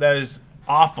deaths that is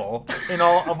awful in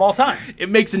all time. It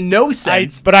makes no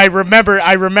sense. But I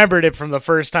remembered it from the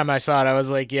first time I saw it. I was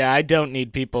like, yeah, I don't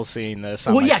need people seeing this.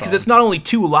 Well, yeah, because it's not only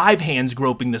two live hands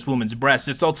groping this woman's breast,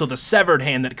 it's also the severed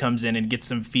hand that comes in and gets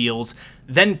some feels,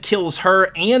 then kills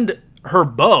her and her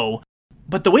beau.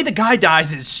 But the way the guy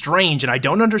dies is strange, and I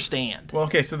don't understand. Well,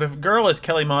 okay, so the girl is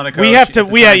Kelly Monaco. We have to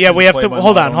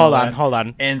hold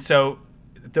on. And so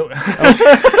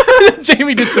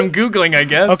Jamie did some Googling, I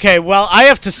guess. Okay, well, I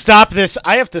have to stop this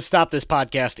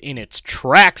podcast in its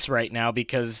tracks right now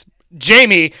because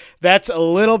Jamie, that's a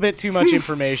little bit too much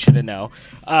information to know.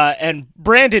 And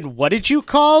Brandon, what did you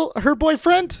call her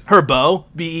boyfriend? Her beau,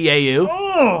 B-E-A-U.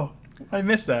 Oh, I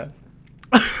missed that.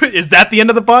 Is that the end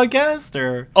of the podcast,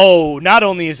 or? Oh, not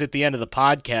only is it the end of the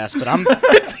podcast, but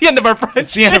It's the end of our friendship.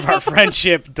 It's the end of our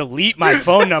friendship. Delete my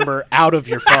phone number out of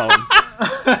your phone.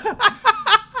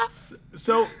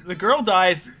 So the girl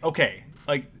dies. Okay,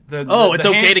 like it's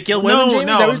okay hand, to kill women.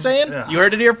 Jamie? Is that what you're saying? Yeah. You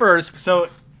heard it here first. So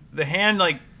the hand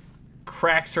like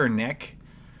cracks her neck,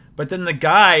 but then the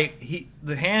guy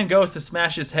the hand goes to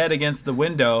smash his head against the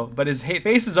window, but his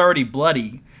face is already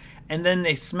bloody. And then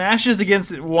they smashes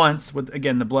against it once with,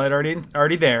 again, the blood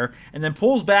already there, and then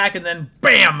pulls back, and then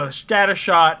bam, a scatter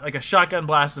shot, like a shotgun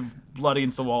blast of blood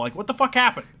against the wall. Like, what the fuck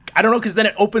happened? I don't know, because then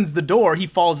it opens the door, he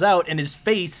falls out, and his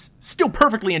face still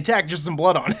perfectly intact, just some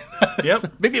blood on it.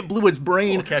 Yep. Maybe it blew his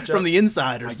brain from the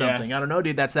inside or something. guess. I don't know,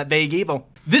 dude. That's that vague evil.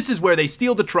 This is where they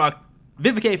steal the truck.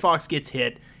 Vivica A. Fox gets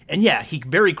hit. And yeah, he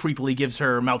very creepily gives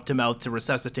her mouth-to-mouth to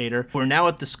resuscitate her. We're now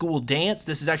at the school dance.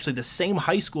 This is actually the same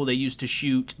high school they used to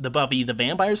shoot the Buffy the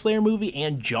Vampire Slayer movie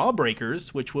and Jawbreakers,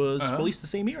 which was released the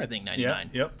same year, I think, 99.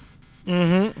 Yep.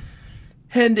 Mm-hmm.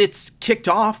 And it's kicked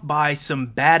off by some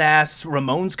badass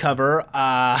Ramones cover,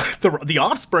 The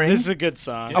Offspring. This is a good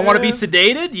song. I Want to Be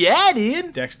Sedated? Yeah,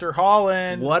 dude. Dexter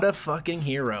Holland. What a fucking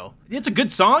hero. It's a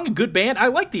good song, a good band. I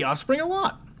like The Offspring a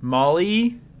lot.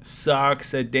 Molly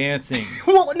sucks at dancing.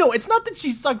 Well, no, it's not that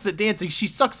she sucks at dancing. She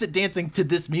sucks at dancing to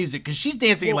this music because she's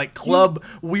dancing like club,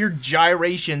 weird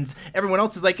gyrations. Everyone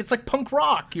else is like, it's like punk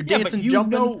rock. You're dancing, but you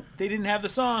jumping. know they didn't have the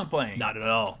song playing. Not at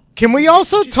all. Can we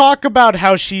also talk about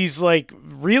how she's like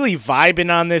really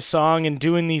vibing on this song and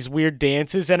doing these weird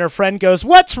dances, and her friend goes,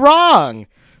 "What's wrong?"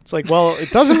 It's like, well, it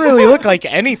doesn't really look like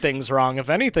anything's wrong. If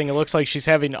anything, it looks like she's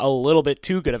having a little bit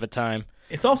too good of a time.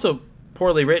 It's also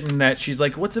poorly written that she's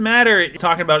like, "What's the matter?"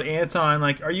 Talking about Anton,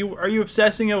 like, are you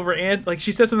obsessing over Ant? Like,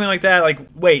 she says something like that. Like,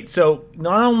 wait, so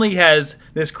not only has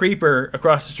this creeper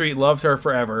across the street loved her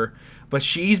forever, but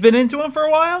she's been into him for a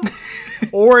while,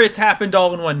 or it's happened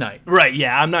all in one night. Right,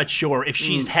 yeah, I'm not sure if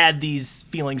she's had these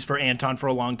feelings for Anton for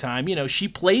a long time. You know, she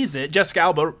plays it. Jessica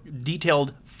Alba,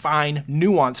 detailed, fine,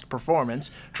 nuanced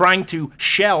performance, trying to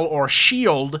shell or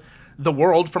shield the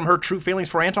world from her true feelings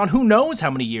for Anton. Who knows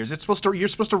how many years? You're supposed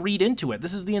to read into it.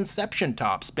 This is the Inception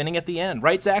top spinning at the end.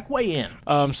 Right, Zach? Weigh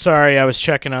in. Sorry, I was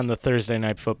checking on the Thursday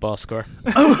night football score.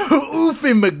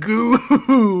 Oofy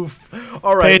magoof.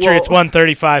 All right. Patriots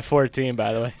 135-14,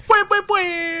 by the way. Wham, wham,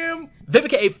 wham.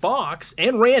 Vivica A. Fox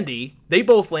and Randy, they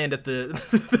both land at the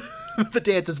the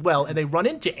dance as well, and they run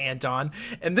into Anton,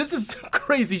 and this is some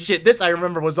crazy shit. This, I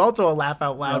remember, was also a laugh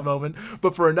out loud moment,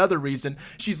 but for another reason.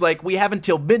 She's like, we have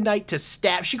until midnight to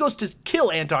stab. She goes to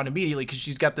kill Anton immediately because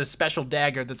she's got this special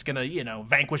dagger that's gonna,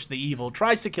 vanquish the evil.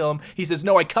 Tries to kill him. He says,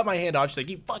 no, I cut my hand off. She's like,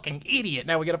 you fucking idiot.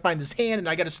 Now we gotta find this hand, and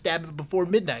I gotta stab it before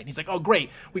midnight. And he's like, oh,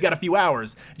 great. We got a few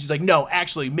hours. And she's like, no,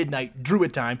 actually, midnight,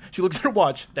 Druid time. She looks at her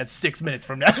watch. That's 6 minutes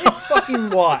from now. It's fucking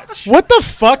watch. What the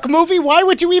fuck, movie? Why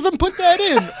would you even put that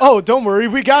in? Oh, don't worry,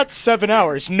 we got 7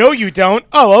 hours. No, you don't.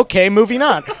 Oh, okay, moving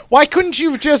on. Why couldn't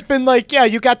you have just been like, yeah,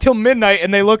 you got till midnight,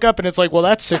 and they look up and it's like, well,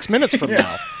 that's 6 minutes from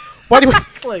now. Why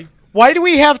do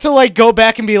we have to like go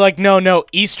back and be like, no,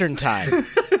 Eastern time?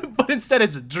 But instead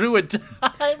it's Druid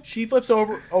time. She flips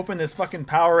open this fucking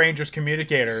Power Rangers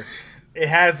communicator. It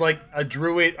has like a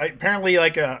druid, apparently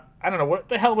like a, I don't know, what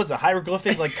the hell was a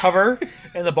hieroglyphic like cover,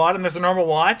 and the bottom there's a normal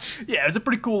watch. Yeah, it was a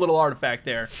pretty cool little artifact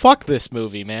there. Fuck this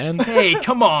movie, man. Hey,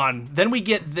 come on. Then we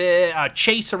get the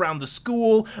chase around the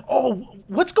school. Oh,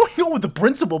 what's going on with the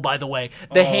principal, by the way?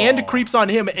 The hand creeps on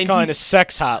him, and Calling a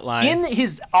sex hotline. in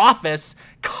his office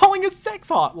calling a sex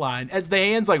hotline as the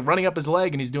hand's like running up his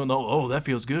leg, and he's doing the, oh, that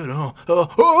feels good.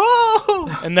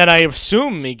 Oh. And then I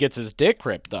assume he gets his dick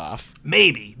ripped off.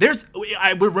 Maybe.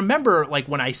 I would remember, like,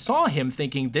 when I saw him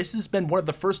thinking, this has been one of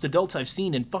the first adults I've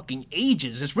seen in fucking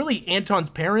ages. It's really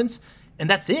Anton's parents And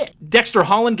that's it. Dexter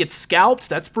Holland gets scalped.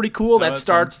 That's pretty cool. That that's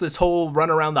starts this whole run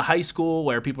around the high school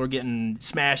where people are getting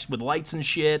smashed with lights and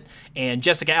shit. And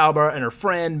Jessica Alba and her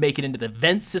friend make it into the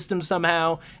vent system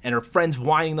somehow. And her friend's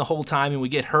whining the whole time. And we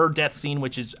get her death scene,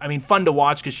 which is, I mean, fun to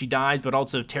watch because she dies, but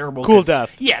also terrible. Cool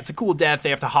death. Yeah, it's a cool death. They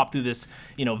have to hop through this,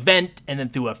 vent and then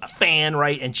through a fan,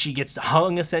 right? And she gets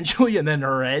hung essentially, and then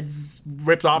her head's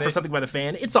ripped off or something by the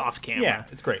fan. It's off camera. Yeah,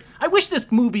 it's great. I wish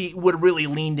this movie would have really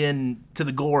leaned in to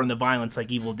the gore and the violence like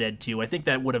Evil Dead 2. I think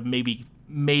that would have maybe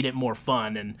made it more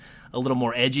fun and a little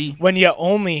more edgy. When you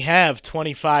only have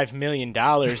 $25 million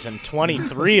and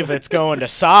 23 of it's going to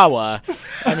Sawa,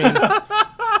 I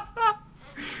mean,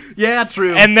 Yeah,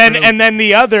 true. and then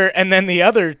the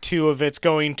other two of it's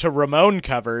going to Ramon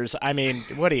covers. I mean,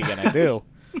 what are you gonna do?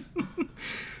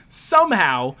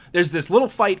 Somehow, there's this little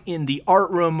fight in the art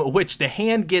room, which the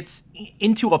hand gets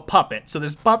into a puppet. So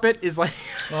this puppet is like...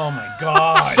 Oh my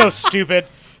god. So stupid.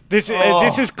 This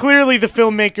is clearly the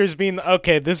filmmakers being,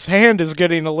 okay, this hand is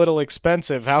getting a little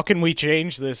expensive. How can we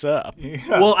change this up?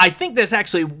 Well, I think that's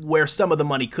actually where some of the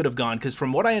money could have gone, because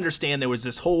from what I understand, there was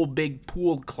this whole big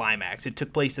pool climax. It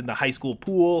took place in the high school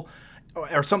pool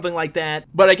or something like that.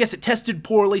 But I guess it tested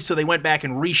poorly, so they went back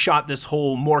and reshot this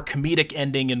whole more comedic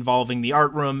ending involving the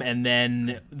art room and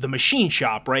then the machine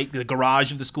shop, right? The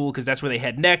garage of the school, because that's where they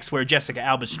head next, where Jessica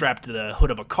Alba's strapped to the hood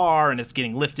of a car and it's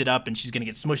getting lifted up and she's going to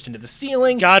get smushed into the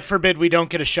ceiling. God forbid we don't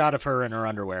get a shot of her in her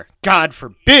underwear. God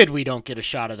forbid we don't get a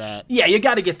shot of that. Yeah, you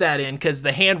got to get that in, because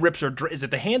the hand rips her... Is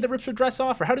it the hand that rips her dress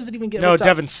off, or how does it even get No, ripped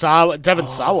off? Devon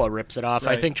Sawa rips it off,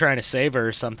 I right. think trying to save her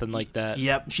or something like that.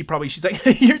 Yep, she's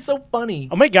like, you're so funny.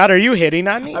 Oh my God, are you hitting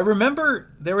on me? I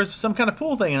remember there was some kind of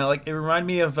pool thing, and it reminded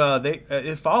me of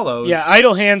It Follows. Yeah,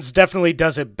 Idle Hands definitely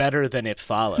does it better than It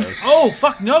Follows. Oh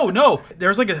fuck no!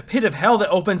 There's like a pit of hell that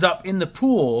opens up in the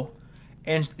pool,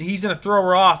 and he's gonna throw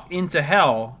her off into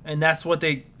hell, and that's what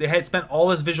they had spent all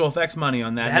this visual effects money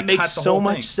on that. That and they makes cut the so whole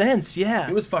much thing. sense, yeah.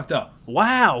 It was fucked up.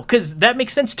 Wow, because that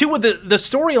makes sense too with the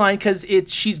storyline, because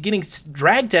she's getting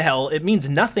dragged to hell. It means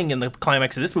nothing in the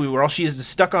climax of this movie, where all she is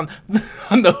stuck on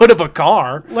on the hood of a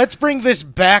car. Let's bring this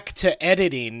back to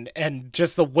editing and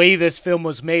just the way this film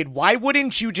was made. Why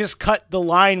wouldn't you just cut the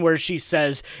line where she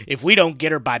says, if we don't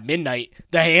get her by midnight,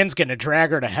 the hand's going to drag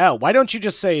her to hell? Why don't you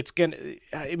just say it's going to...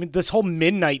 I mean, this whole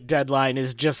midnight deadline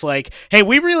is just like, hey,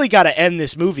 we really got to end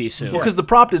this movie soon. Because the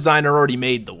prop designer already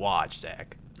made the watch,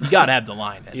 Zach. You gotta have the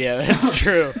line in. Yeah, that's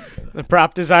true. The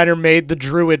prop designer made the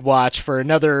Druid watch for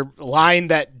another line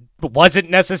that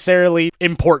wasn't necessarily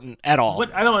important at all.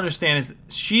 What I don't understand is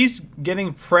she's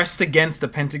getting pressed against a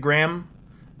pentagram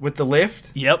with the lift.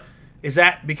 Yep. Is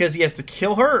that because he has to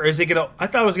kill her, or is it gonna? I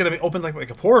thought it was gonna be open like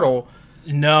a portal.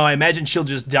 No, I imagine she'll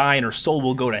just die and her soul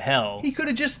will go to hell. He could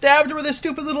have just stabbed her with his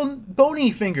stupid little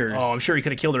bony fingers. Oh, I'm sure he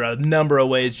could have killed her a number of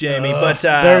ways, Jamie. But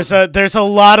There's a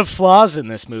lot of flaws in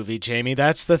this movie, Jamie.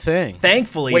 That's the thing.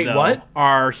 thankfully, Wait, though, what?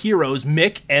 our heroes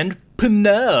Mick and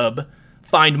Penub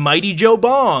find Mighty Joe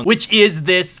Bong, which is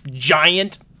this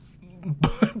giant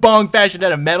bong fashioned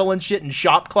out of metal and shit in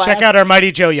shop class. Check out our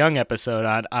Mighty Joe Young episode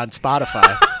on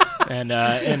Spotify and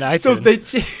iTunes. So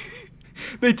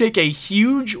they take a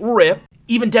huge rip.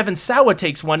 Even Devon Sawa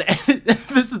takes one, and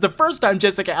this is the first time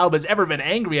Jessica Alba's ever been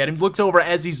angry at him. Looks over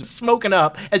as he's smoking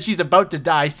up, as she's about to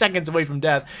die, seconds away from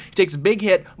death. He takes a big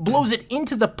hit, blows it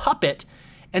into the puppet,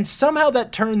 and somehow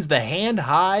that turns the hand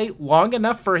high long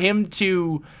enough for him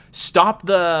to stop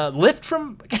the lift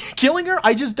from killing her.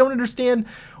 I just don't understand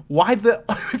why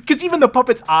because even the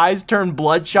puppet's eyes turn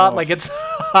bloodshot like it's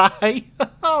high.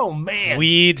 Oh, man.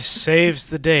 Weed saves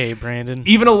the day, Brandon.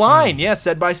 Even a line,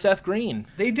 said by Seth Green.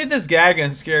 They did this gag in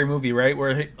a scary movie, right?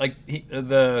 Where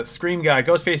the Scream guy,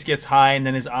 Ghostface, gets high and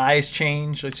then his eyes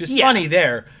change. It's just funny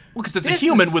there. Well, because it's This a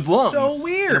human is with lungs. so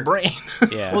weird. And a brain.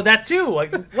 Yeah. Well, that too.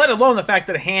 Like, let alone the fact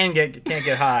that a hand can't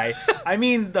get high. I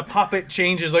mean, the puppet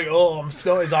changes. Like, I'm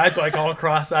still. His eyes are like all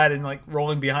cross-eyed and like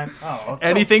rolling behind. Oh, it's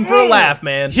Anything so for a weird. laugh,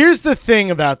 man. Here's the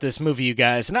thing about this movie, you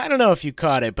guys, and I don't know if you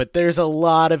caught it, but there's a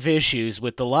lot of issues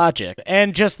with the logic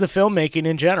and just the filmmaking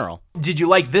in general. Did you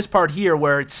like this part here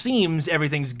where it seems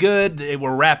everything's good,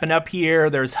 we're wrapping up here,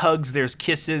 there's hugs, there's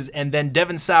kisses, and then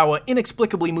Devon Sawa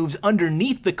inexplicably moves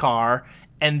underneath the car,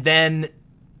 and then...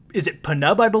 Is it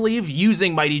Penub, I believe,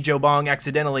 using Mighty Joe Bong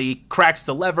accidentally cracks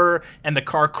the lever and the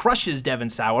car crushes Devon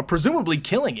Sawa, presumably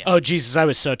killing him. Oh, Jesus, I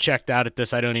was so checked out at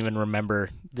this, I don't even remember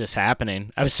this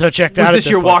happening. I was so checked out Was at this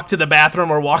this your point. walk to the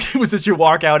bathroom or was this your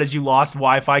walk out as you lost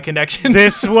Wi-Fi connection?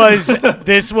 This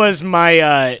was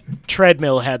my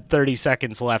treadmill had 30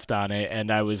 seconds left on it,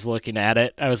 and I was looking at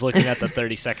it. I was looking at the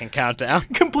 30-second countdown.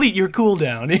 Complete your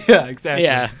cooldown. Yeah, exactly.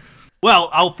 Yeah.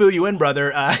 Well, I'll fill you in,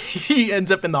 brother. He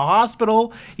ends up in the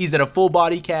hospital. He's in a full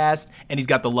body cast, and he's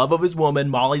got the love of his woman.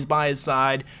 Molly's by his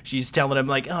side. She's telling him,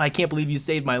 like, oh, I can't believe you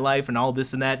saved my life and all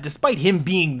this and that, despite him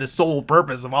being the sole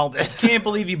purpose of all this. Can't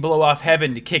believe you blow off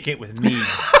heaven to kick it with me.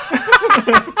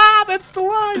 That's the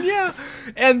line, yeah.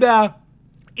 And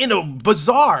in a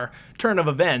bizarre turn of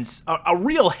events, a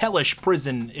real hellish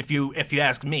prison, if you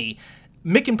ask me,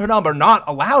 Mick and Penub are not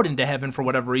allowed into heaven for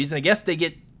whatever reason. I guess they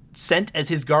get sent as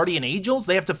his guardian angels.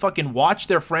 They have to fucking watch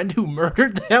their friend who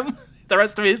murdered them the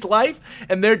rest of his life,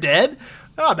 and they're dead.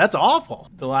 Oh, that's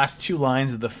awful. The last 2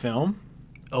 lines of the film.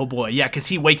 Oh boy, yeah, because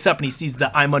he wakes up and he sees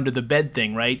the "I'm under the bed"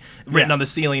 thing, right? Written on the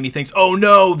ceiling, and he thinks, oh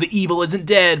no, the evil isn't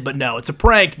dead, but no, it's a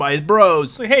prank by his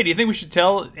bros. So, hey, do you think we should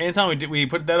tell Anton we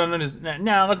put that on his...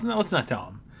 No, let's not tell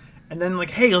him. And then,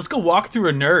 like, hey, let's go walk through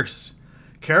a nurse.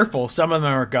 Careful, some of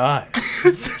them are guys.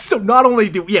 So not only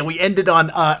we ended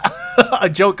on a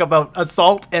joke about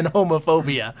assault and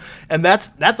homophobia, and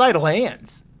that's Idle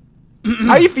Hands.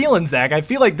 How you feeling, Zach? I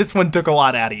feel like this one took a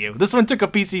lot out of you. This one took a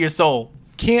piece of your soul.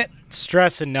 Can't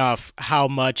stress enough how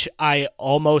much I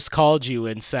almost called you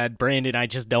and said, Brandon, I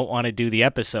just don't want to do the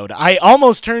episode. I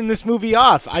almost turned this movie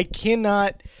off. I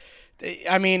cannot.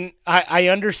 I mean, I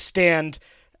understand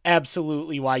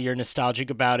absolutely why you're nostalgic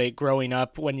about it growing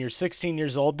up when you're 16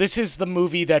 years old. This is the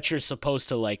movie that you're supposed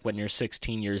to like when you're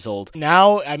 16 years old.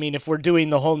 Now, I mean, if we're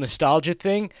doing the whole nostalgia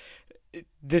thing,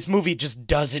 this movie just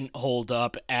doesn't hold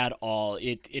up at all.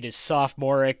 It is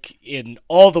sophomoric in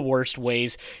all the worst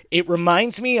ways. It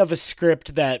reminds me of a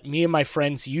script that me and my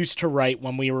friends used to write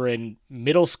when we were in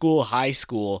middle school, high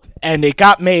school, and it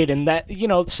got made. And that, you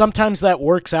know, sometimes that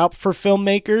works out for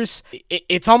filmmakers.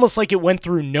 It's almost like it went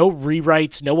through no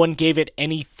rewrites. No one gave it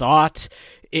any thought.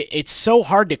 It's so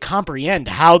hard to comprehend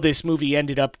how this movie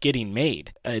ended up getting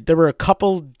made. There were a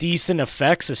couple decent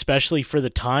effects, especially for the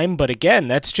time, but again,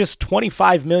 that's just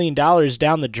 $25 million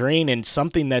down the drain and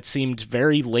something that seemed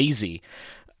very lazy.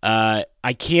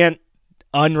 I can't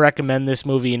unrecommend this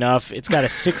movie enough. It's got a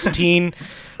 16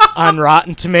 on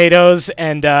Rotten Tomatoes,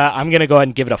 and I'm going to go ahead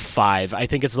and give it a 5. I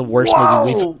think it's the worst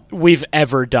movie we've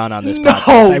ever done on this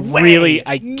podcast.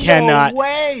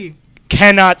 I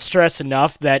cannot stress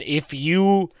enough that if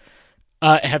you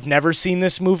have never seen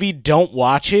this movie, don't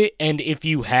watch it. And if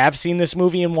you have seen this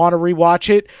movie and want to rewatch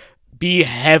it, be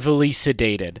heavily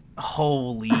sedated.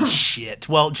 Holy shit.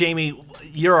 Well, Jamie,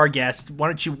 you're our guest. Why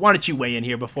don't you weigh in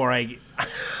here before I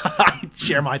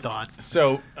share my thoughts?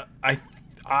 So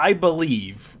I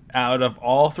believe out of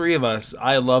all 3 of us,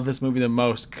 I love this movie the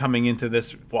most coming into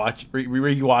this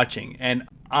rewatching, and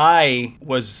I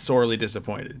was sorely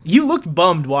disappointed. You looked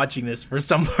bummed watching this for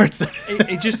some parts. I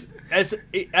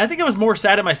think I was more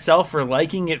sad at myself for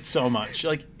liking it so much.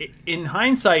 Like, in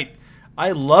hindsight,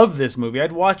 I love this movie.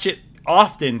 I'd watch it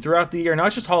often throughout the year,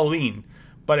 not just Halloween,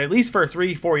 but at least for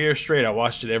 3-4 years straight. I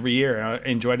watched it every year and I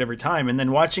enjoyed it every time. And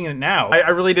then watching it now,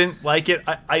 I really didn't like it.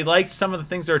 I liked some of the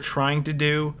things they're trying to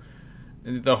do,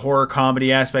 the horror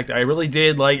comedy aspect. I really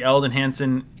did like Eldon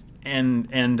Hansen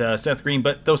and Seth Green,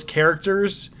 but those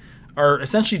characters are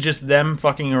essentially just them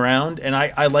fucking around, and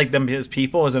I like them as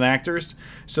people, as an actors.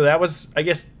 So that was, I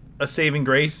guess, a saving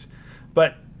grace.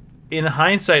 But in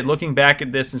hindsight, looking back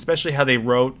at this, especially how they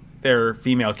wrote their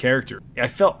female character, I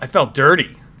felt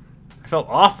dirty. I felt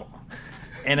awful,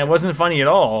 and it wasn't funny at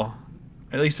all.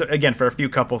 At least, again, for a few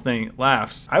couple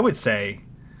laughs. I would say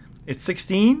it's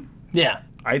 16. Yeah.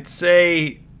 I'd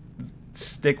say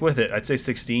stick with it. I'd say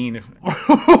 16.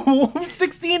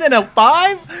 16 and a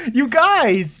 5? You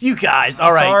guys.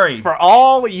 All right. Sorry. For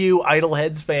all you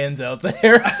Idleheads fans out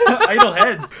there.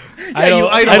 Idleheads.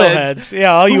 Idleheads.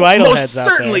 Yeah, all you Idleheads out there. Most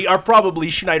certainly are probably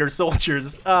Schneider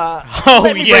soldiers.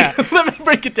 Let me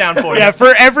break it down for you. Yeah,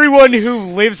 for everyone who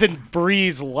lives and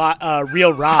breathes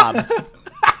real Rob.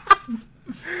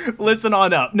 Listen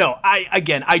on up. No, I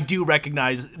do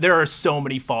recognize there are so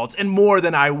many faults, and more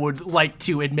than I would like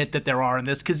to admit that there are in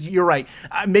this, because you're right.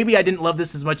 Maybe I didn't love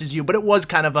this as much as you, but it was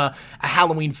kind of a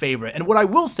Halloween favorite. And what I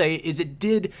will say is it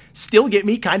did still get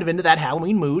me kind of into that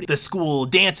Halloween mood. The school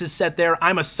dance is set there.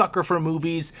 I'm a sucker for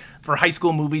movies, for high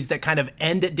school movies that kind of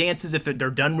end at dances if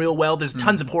they're done real well. There's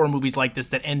tons of horror movies like this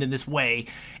that end in this way.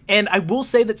 And I will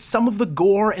say that some of the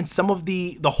gore and some of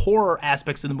the horror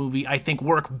aspects of the movie, I think,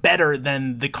 work better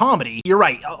than the comedy. You're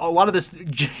right. A lot of this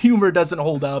humor doesn't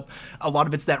hold up. A lot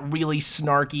of it's that really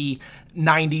snarky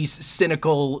 90s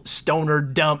cynical stoner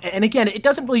dumb. And again, it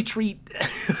doesn't really treat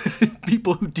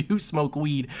people who do smoke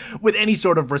weed with any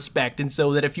sort of respect. And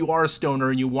so that if you are a stoner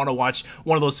and you want to watch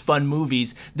one of those fun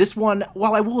movies, this one,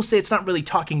 while I will say it's not really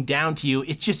talking down to you,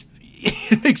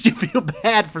 it makes you feel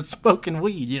bad for smoking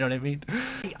weed. You know what I mean?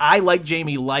 I, like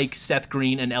Jamie, like Seth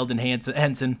Green and Eldon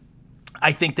Henson.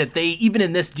 I think that they, even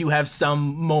in this, do have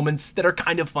some moments that are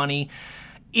kind of funny.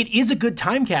 It is a good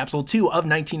time capsule, too, of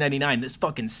 1999. This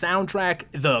fucking soundtrack,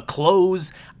 the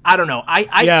clothes, I don't know.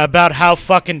 Yeah, about how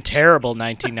fucking terrible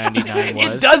 1999 was.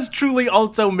 It does truly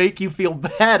also make you feel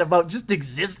bad about just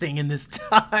existing in this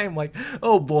time. Like,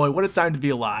 oh boy, what a time to be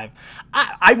alive.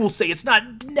 I will say it's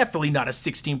definitely not a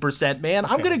 16%, man.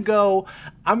 Okay. I'm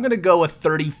gonna go a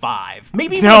 35.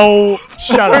 Maybe even no,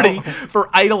 shut 30 up. for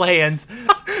Idle Hands.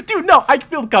 Dude, no, I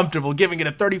feel comfortable giving it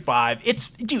a 35.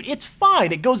 It's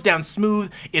fine. It goes down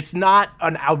smooth. It's not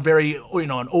an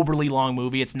overly long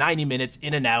movie. It's 90 minutes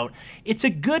in and out. It's a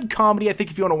good comedy, I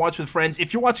think, if you want to watch with friends.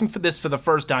 If you're watching this for the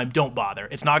first time, don't bother.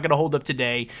 It's not going to hold up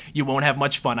today. You won't have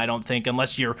much fun, I don't think,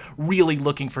 unless you're really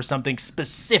looking for something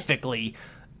specifically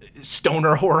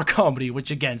stoner horror comedy,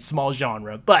 which, again, small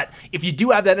genre. But if you do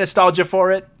have that nostalgia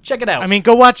for it, check it out. I mean,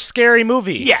 go watch Scary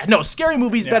Movie. Yeah, no, Scary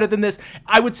Movie's better than this.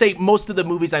 I would say most of the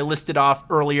movies I listed off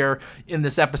earlier in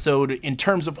this episode, in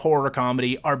terms of horror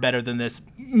comedy, are better than this.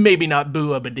 Maybe not Boo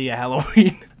Abadiyah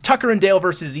Halloween. Tucker and Dale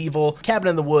versus Evil, Cabin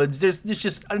in the Woods. There's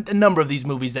just a number of these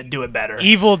movies that do it better.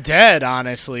 Evil Dead,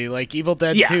 honestly. Like Evil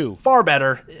Dead 2. Yeah, far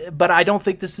better. But I don't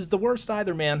think this is the worst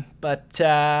either, man. But,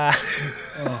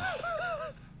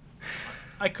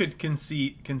 I could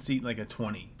concede like a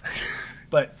 20.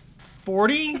 But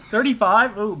 40?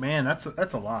 35? Oh, man, that's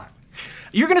a lot.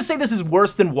 You're going to say this is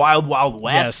worse than Wild Wild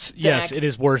West? Yes, it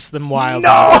is worse than Wild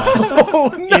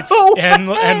Wild West. No!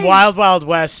 And Wild Wild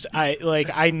West,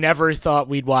 I never thought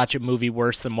we'd watch a movie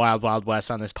worse than Wild Wild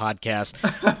West on this podcast.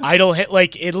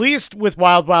 At least with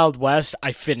Wild Wild West,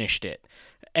 I finished it.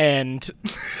 And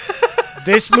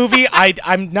this movie,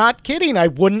 I'm not kidding, I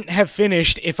wouldn't have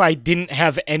finished if I didn't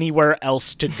have anywhere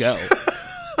else to go.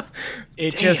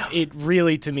 It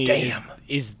really, to me,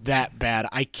 is that bad.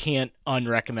 I can't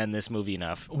unrecommend this movie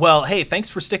enough. Well, hey, thanks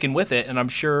for sticking with it, and I'm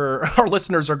sure our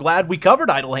listeners are glad we covered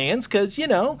Idle Hands, because,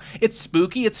 it's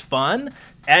spooky, it's fun,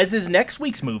 as is next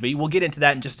week's movie. We'll get into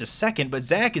that in just a second, but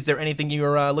Zach, is there anything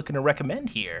you're looking to recommend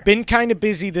here? Been kind of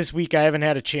busy this week. I haven't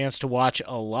had a chance to watch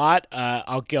a lot.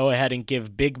 I'll go ahead and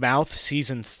give Big Mouth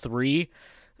Season 3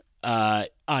 on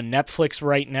Netflix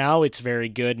right now. It's very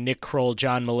good. Nick Kroll,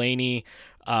 John Mulaney,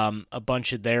 a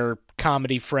bunch of their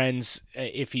comedy friends.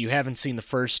 If you haven't seen the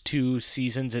first 2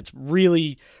 seasons, it's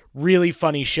really, really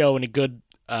funny show and a good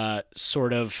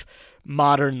sort of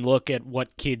modern look at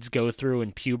what kids go through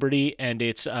in puberty, and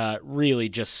it's really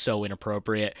just so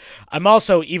inappropriate. I'm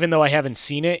also, even though I haven't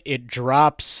seen it, it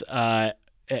drops,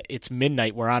 it's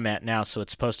midnight where I'm at now, so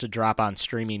it's supposed to drop on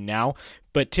streaming now.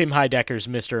 But Tim Heidecker's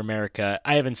Mr. America,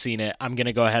 I haven't seen it. I'm going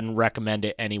to go ahead and recommend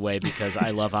it anyway because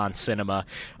I love On Cinema.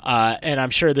 And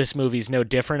I'm sure this movie's no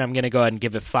different. I'm going to go ahead and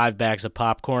give it 5 bags of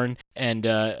popcorn and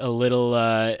a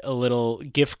little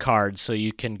gift card so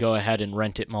you can go ahead and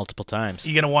rent it multiple times.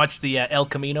 You're going to watch the El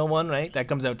Camino one, right? That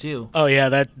comes out too. Oh, yeah,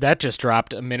 that just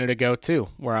dropped a minute ago too,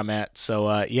 where I'm at.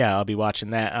 So, yeah, I'll be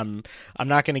watching that. I'm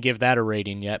not going to give that a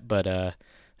rating yet, but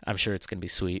I'm sure it's going to be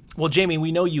sweet. Well, Jamie,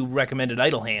 we know you recommended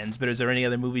Idle Hands, but is there any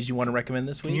other movies you want to recommend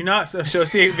this week? Can you not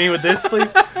associate me with this,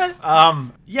 please?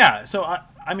 Yeah, so,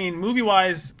 I mean,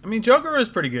 movie-wise, Joker was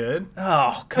pretty good.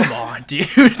 Oh, come on, dude.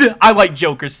 I like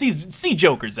Joker. See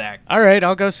Joker, Zach. All right,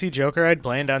 I'll go see Joker. I'd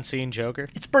planned on seeing Joker.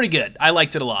 It's pretty good. I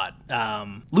liked it a lot.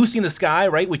 Lucy in the Sky,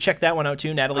 right? We checked that one out,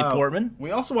 too. Natalie Portman.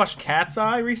 We also watched Cat's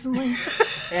Eye recently,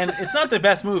 and it's not the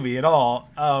best movie at all,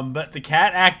 but the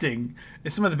cat acting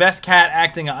is some of the best cat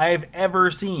acting I've ever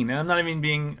seen, and I'm not even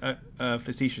being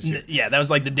facetious here. Yeah, that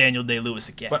was like the Daniel Day-Lewis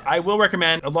of cats. But I will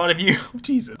recommend a lot of you.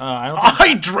 Jesus,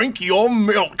 I drink your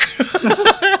milk.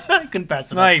 I couldn't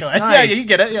pass it. Nice. Yeah, you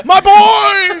get it. Yeah. My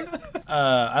boy!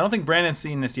 I don't think Brandon's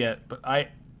seen this yet, but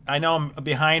I know I'm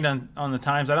behind on the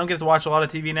times. I don't get to watch a lot of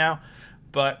TV now.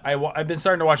 But I've been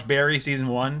starting to watch Barry Season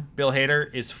 1. Bill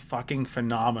Hader is fucking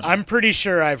phenomenal. I'm pretty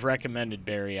sure I've recommended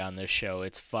Barry on this show.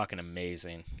 It's fucking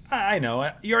amazing. I know.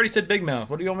 You already said Big Mouth.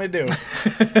 What do you want me to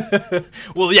do?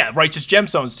 Well, yeah, Righteous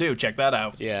Gemstones, too. Check that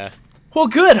out. Yeah. Well,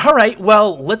 good. All right.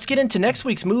 Well, let's get into next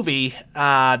week's movie.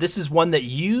 This is one that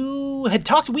we had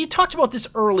talked about this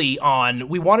early on.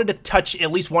 We wanted to touch at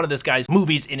least one of this guy's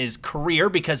movies in his career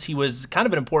because he was kind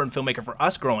of an important filmmaker for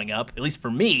us growing up, at least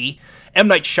for me, M.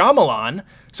 Night Shyamalan.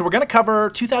 So we're going to cover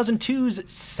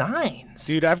 2002's Signs.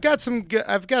 Dude, I've got some,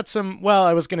 well,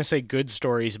 I was going to say good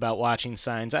stories about watching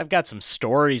Signs. I've got some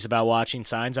stories about watching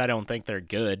Signs. I don't think they're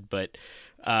good, but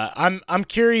I'm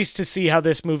curious to see how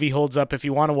this movie holds up. If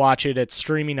you want to watch it, it's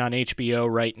streaming on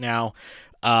HBO right now.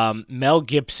 Mel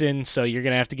Gibson, so you're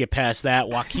gonna have to get past that.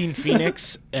 Joaquin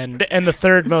Phoenix, and the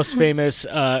third most famous,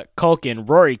 Culkin,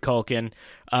 Rory Culkin,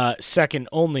 second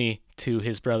only to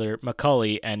his brother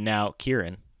Macaulay, and now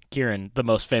Kieran, the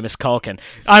most famous Culkin.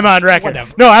 I'm on record.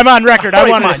 Whatever. No, I'm on record. I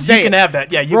wanted fine. to say You can have that.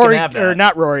 Yeah, you Rory, can have that. Or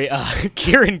not Rory.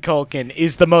 Kieran Culkin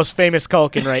is the most famous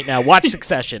Culkin right now. Watch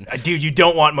Succession. Dude, you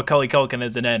don't want Macaulay Culkin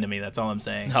as an enemy. That's all I'm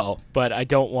saying. No, but I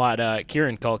don't want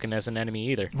Kieran Culkin as an enemy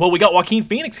either. Well, we got Joaquin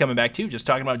Phoenix coming back too. Just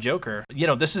talking about Joker. You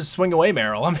know, this is Swing Away,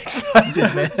 Meryl. I'm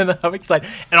excited, man. I'm excited.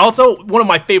 And also, one of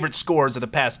my favorite scores of the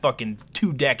past fucking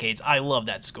 2 decades. I love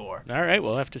that score. All right,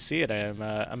 we'll have to see it.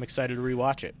 I'm excited to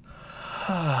rewatch it.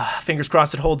 Fingers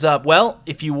crossed it holds up. Well,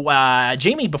 if you,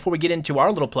 Jamie, before we get into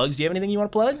our little plugs, do you have anything you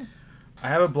want to plug? I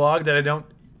have a blog that I don't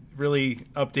really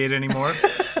update anymore.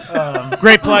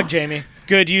 Great plug, Jamie.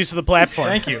 Good use of the platform.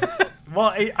 Thank you.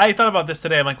 Well, I thought about this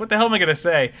today. I'm like, what the hell am I going to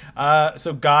say?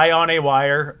 So Guy on a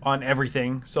Wire on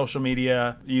everything. Social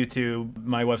media, YouTube,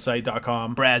 my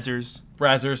website.com.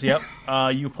 Brazzers. Yep.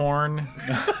 YouPorn.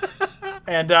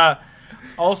 And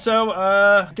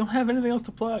also, don't have anything else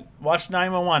to plug. Watch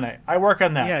 911. I work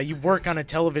on that. Yeah, you work on a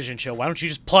television show. Why don't you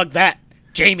just plug that,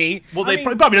 Jamie? Well,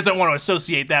 probably doesn't want to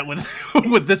associate that with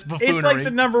with this buffoonery. It's like the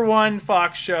 #1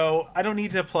 Fox show. I don't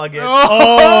need to plug it.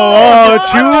 Oh,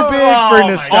 too big for my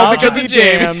nostalgia God. be Because of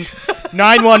Jamie. damned.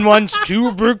 911's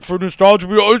too big for nostalgia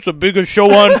be. Oh, it's the biggest show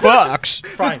on Fox.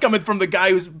 This coming from the guy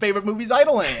whose favorite movie's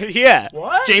Idle Hands. Yeah.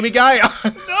 What? Jamie Guy.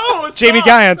 No, it's Jamie not.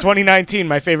 Guy on 2019.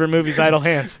 My favorite movie's Idle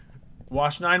Hands.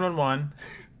 Watch 911.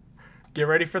 Get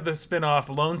ready for the spin-off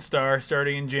Lone Star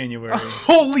starting in January.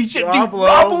 Holy shit, Rob dude. Lowe,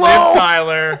 Rob Liv Lowe.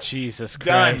 Tyler. Jesus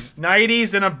Done. Christ.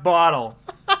 90s in a bottle.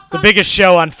 The biggest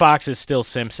show on Fox is still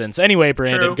Simpsons. Anyway,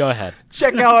 Brandon, True. go ahead.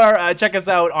 Check us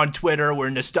out on Twitter.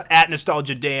 We're at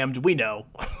Nostalgia Damned. We know.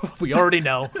 We already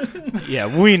know.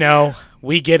 Yeah, we know.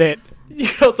 We get it. You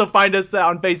can also find us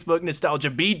on Facebook, Nostalgia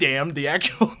Be Damned, the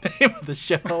actual name of the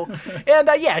show. And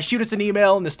shoot us an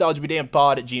email,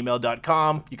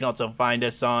 nostalgiabedamnedpod@gmail.com. You can also find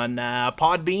us on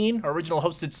Podbean, our original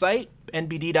hosted site,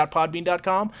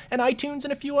 nbd.podbean.com, and iTunes,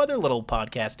 and a few other little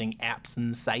podcasting apps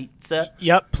and sites.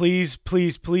 Yep, please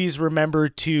remember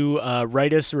to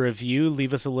write us a review,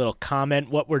 leave us a little comment,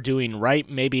 what we're doing right,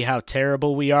 maybe how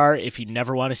terrible we are. If you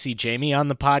never want to see Jamie on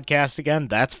the podcast again,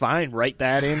 that's fine. Write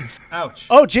that in. Ouch.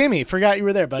 Oh, Jamie, forgot you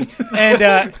were there, buddy.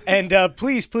 And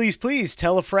please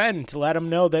tell a friend to let them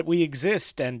know that we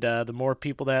exist, and the more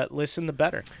people that listen, the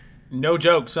better. No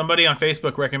joke. Somebody on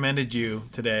Facebook recommended you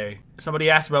today. Somebody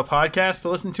asked about podcasts to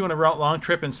listen to on a long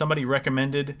trip, and somebody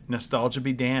recommended Nostalgia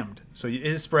Be Damned. So it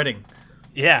is spreading.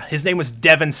 Yeah, his name was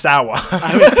Devin Sawa.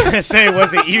 I was going to say,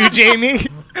 was it you, Jamie?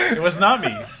 It was not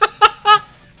me.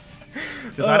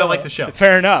 Because I don't like the show.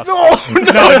 Fair enough. No,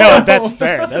 that's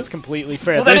fair. That's completely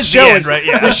fair. Well, that this is the show end, is right?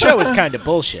 Yeah. This show is kind of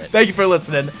bullshit. Thank you for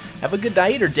listening. Have a good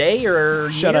night or day or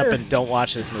Shut year. up and don't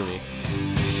watch this movie.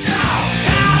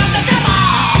 Shout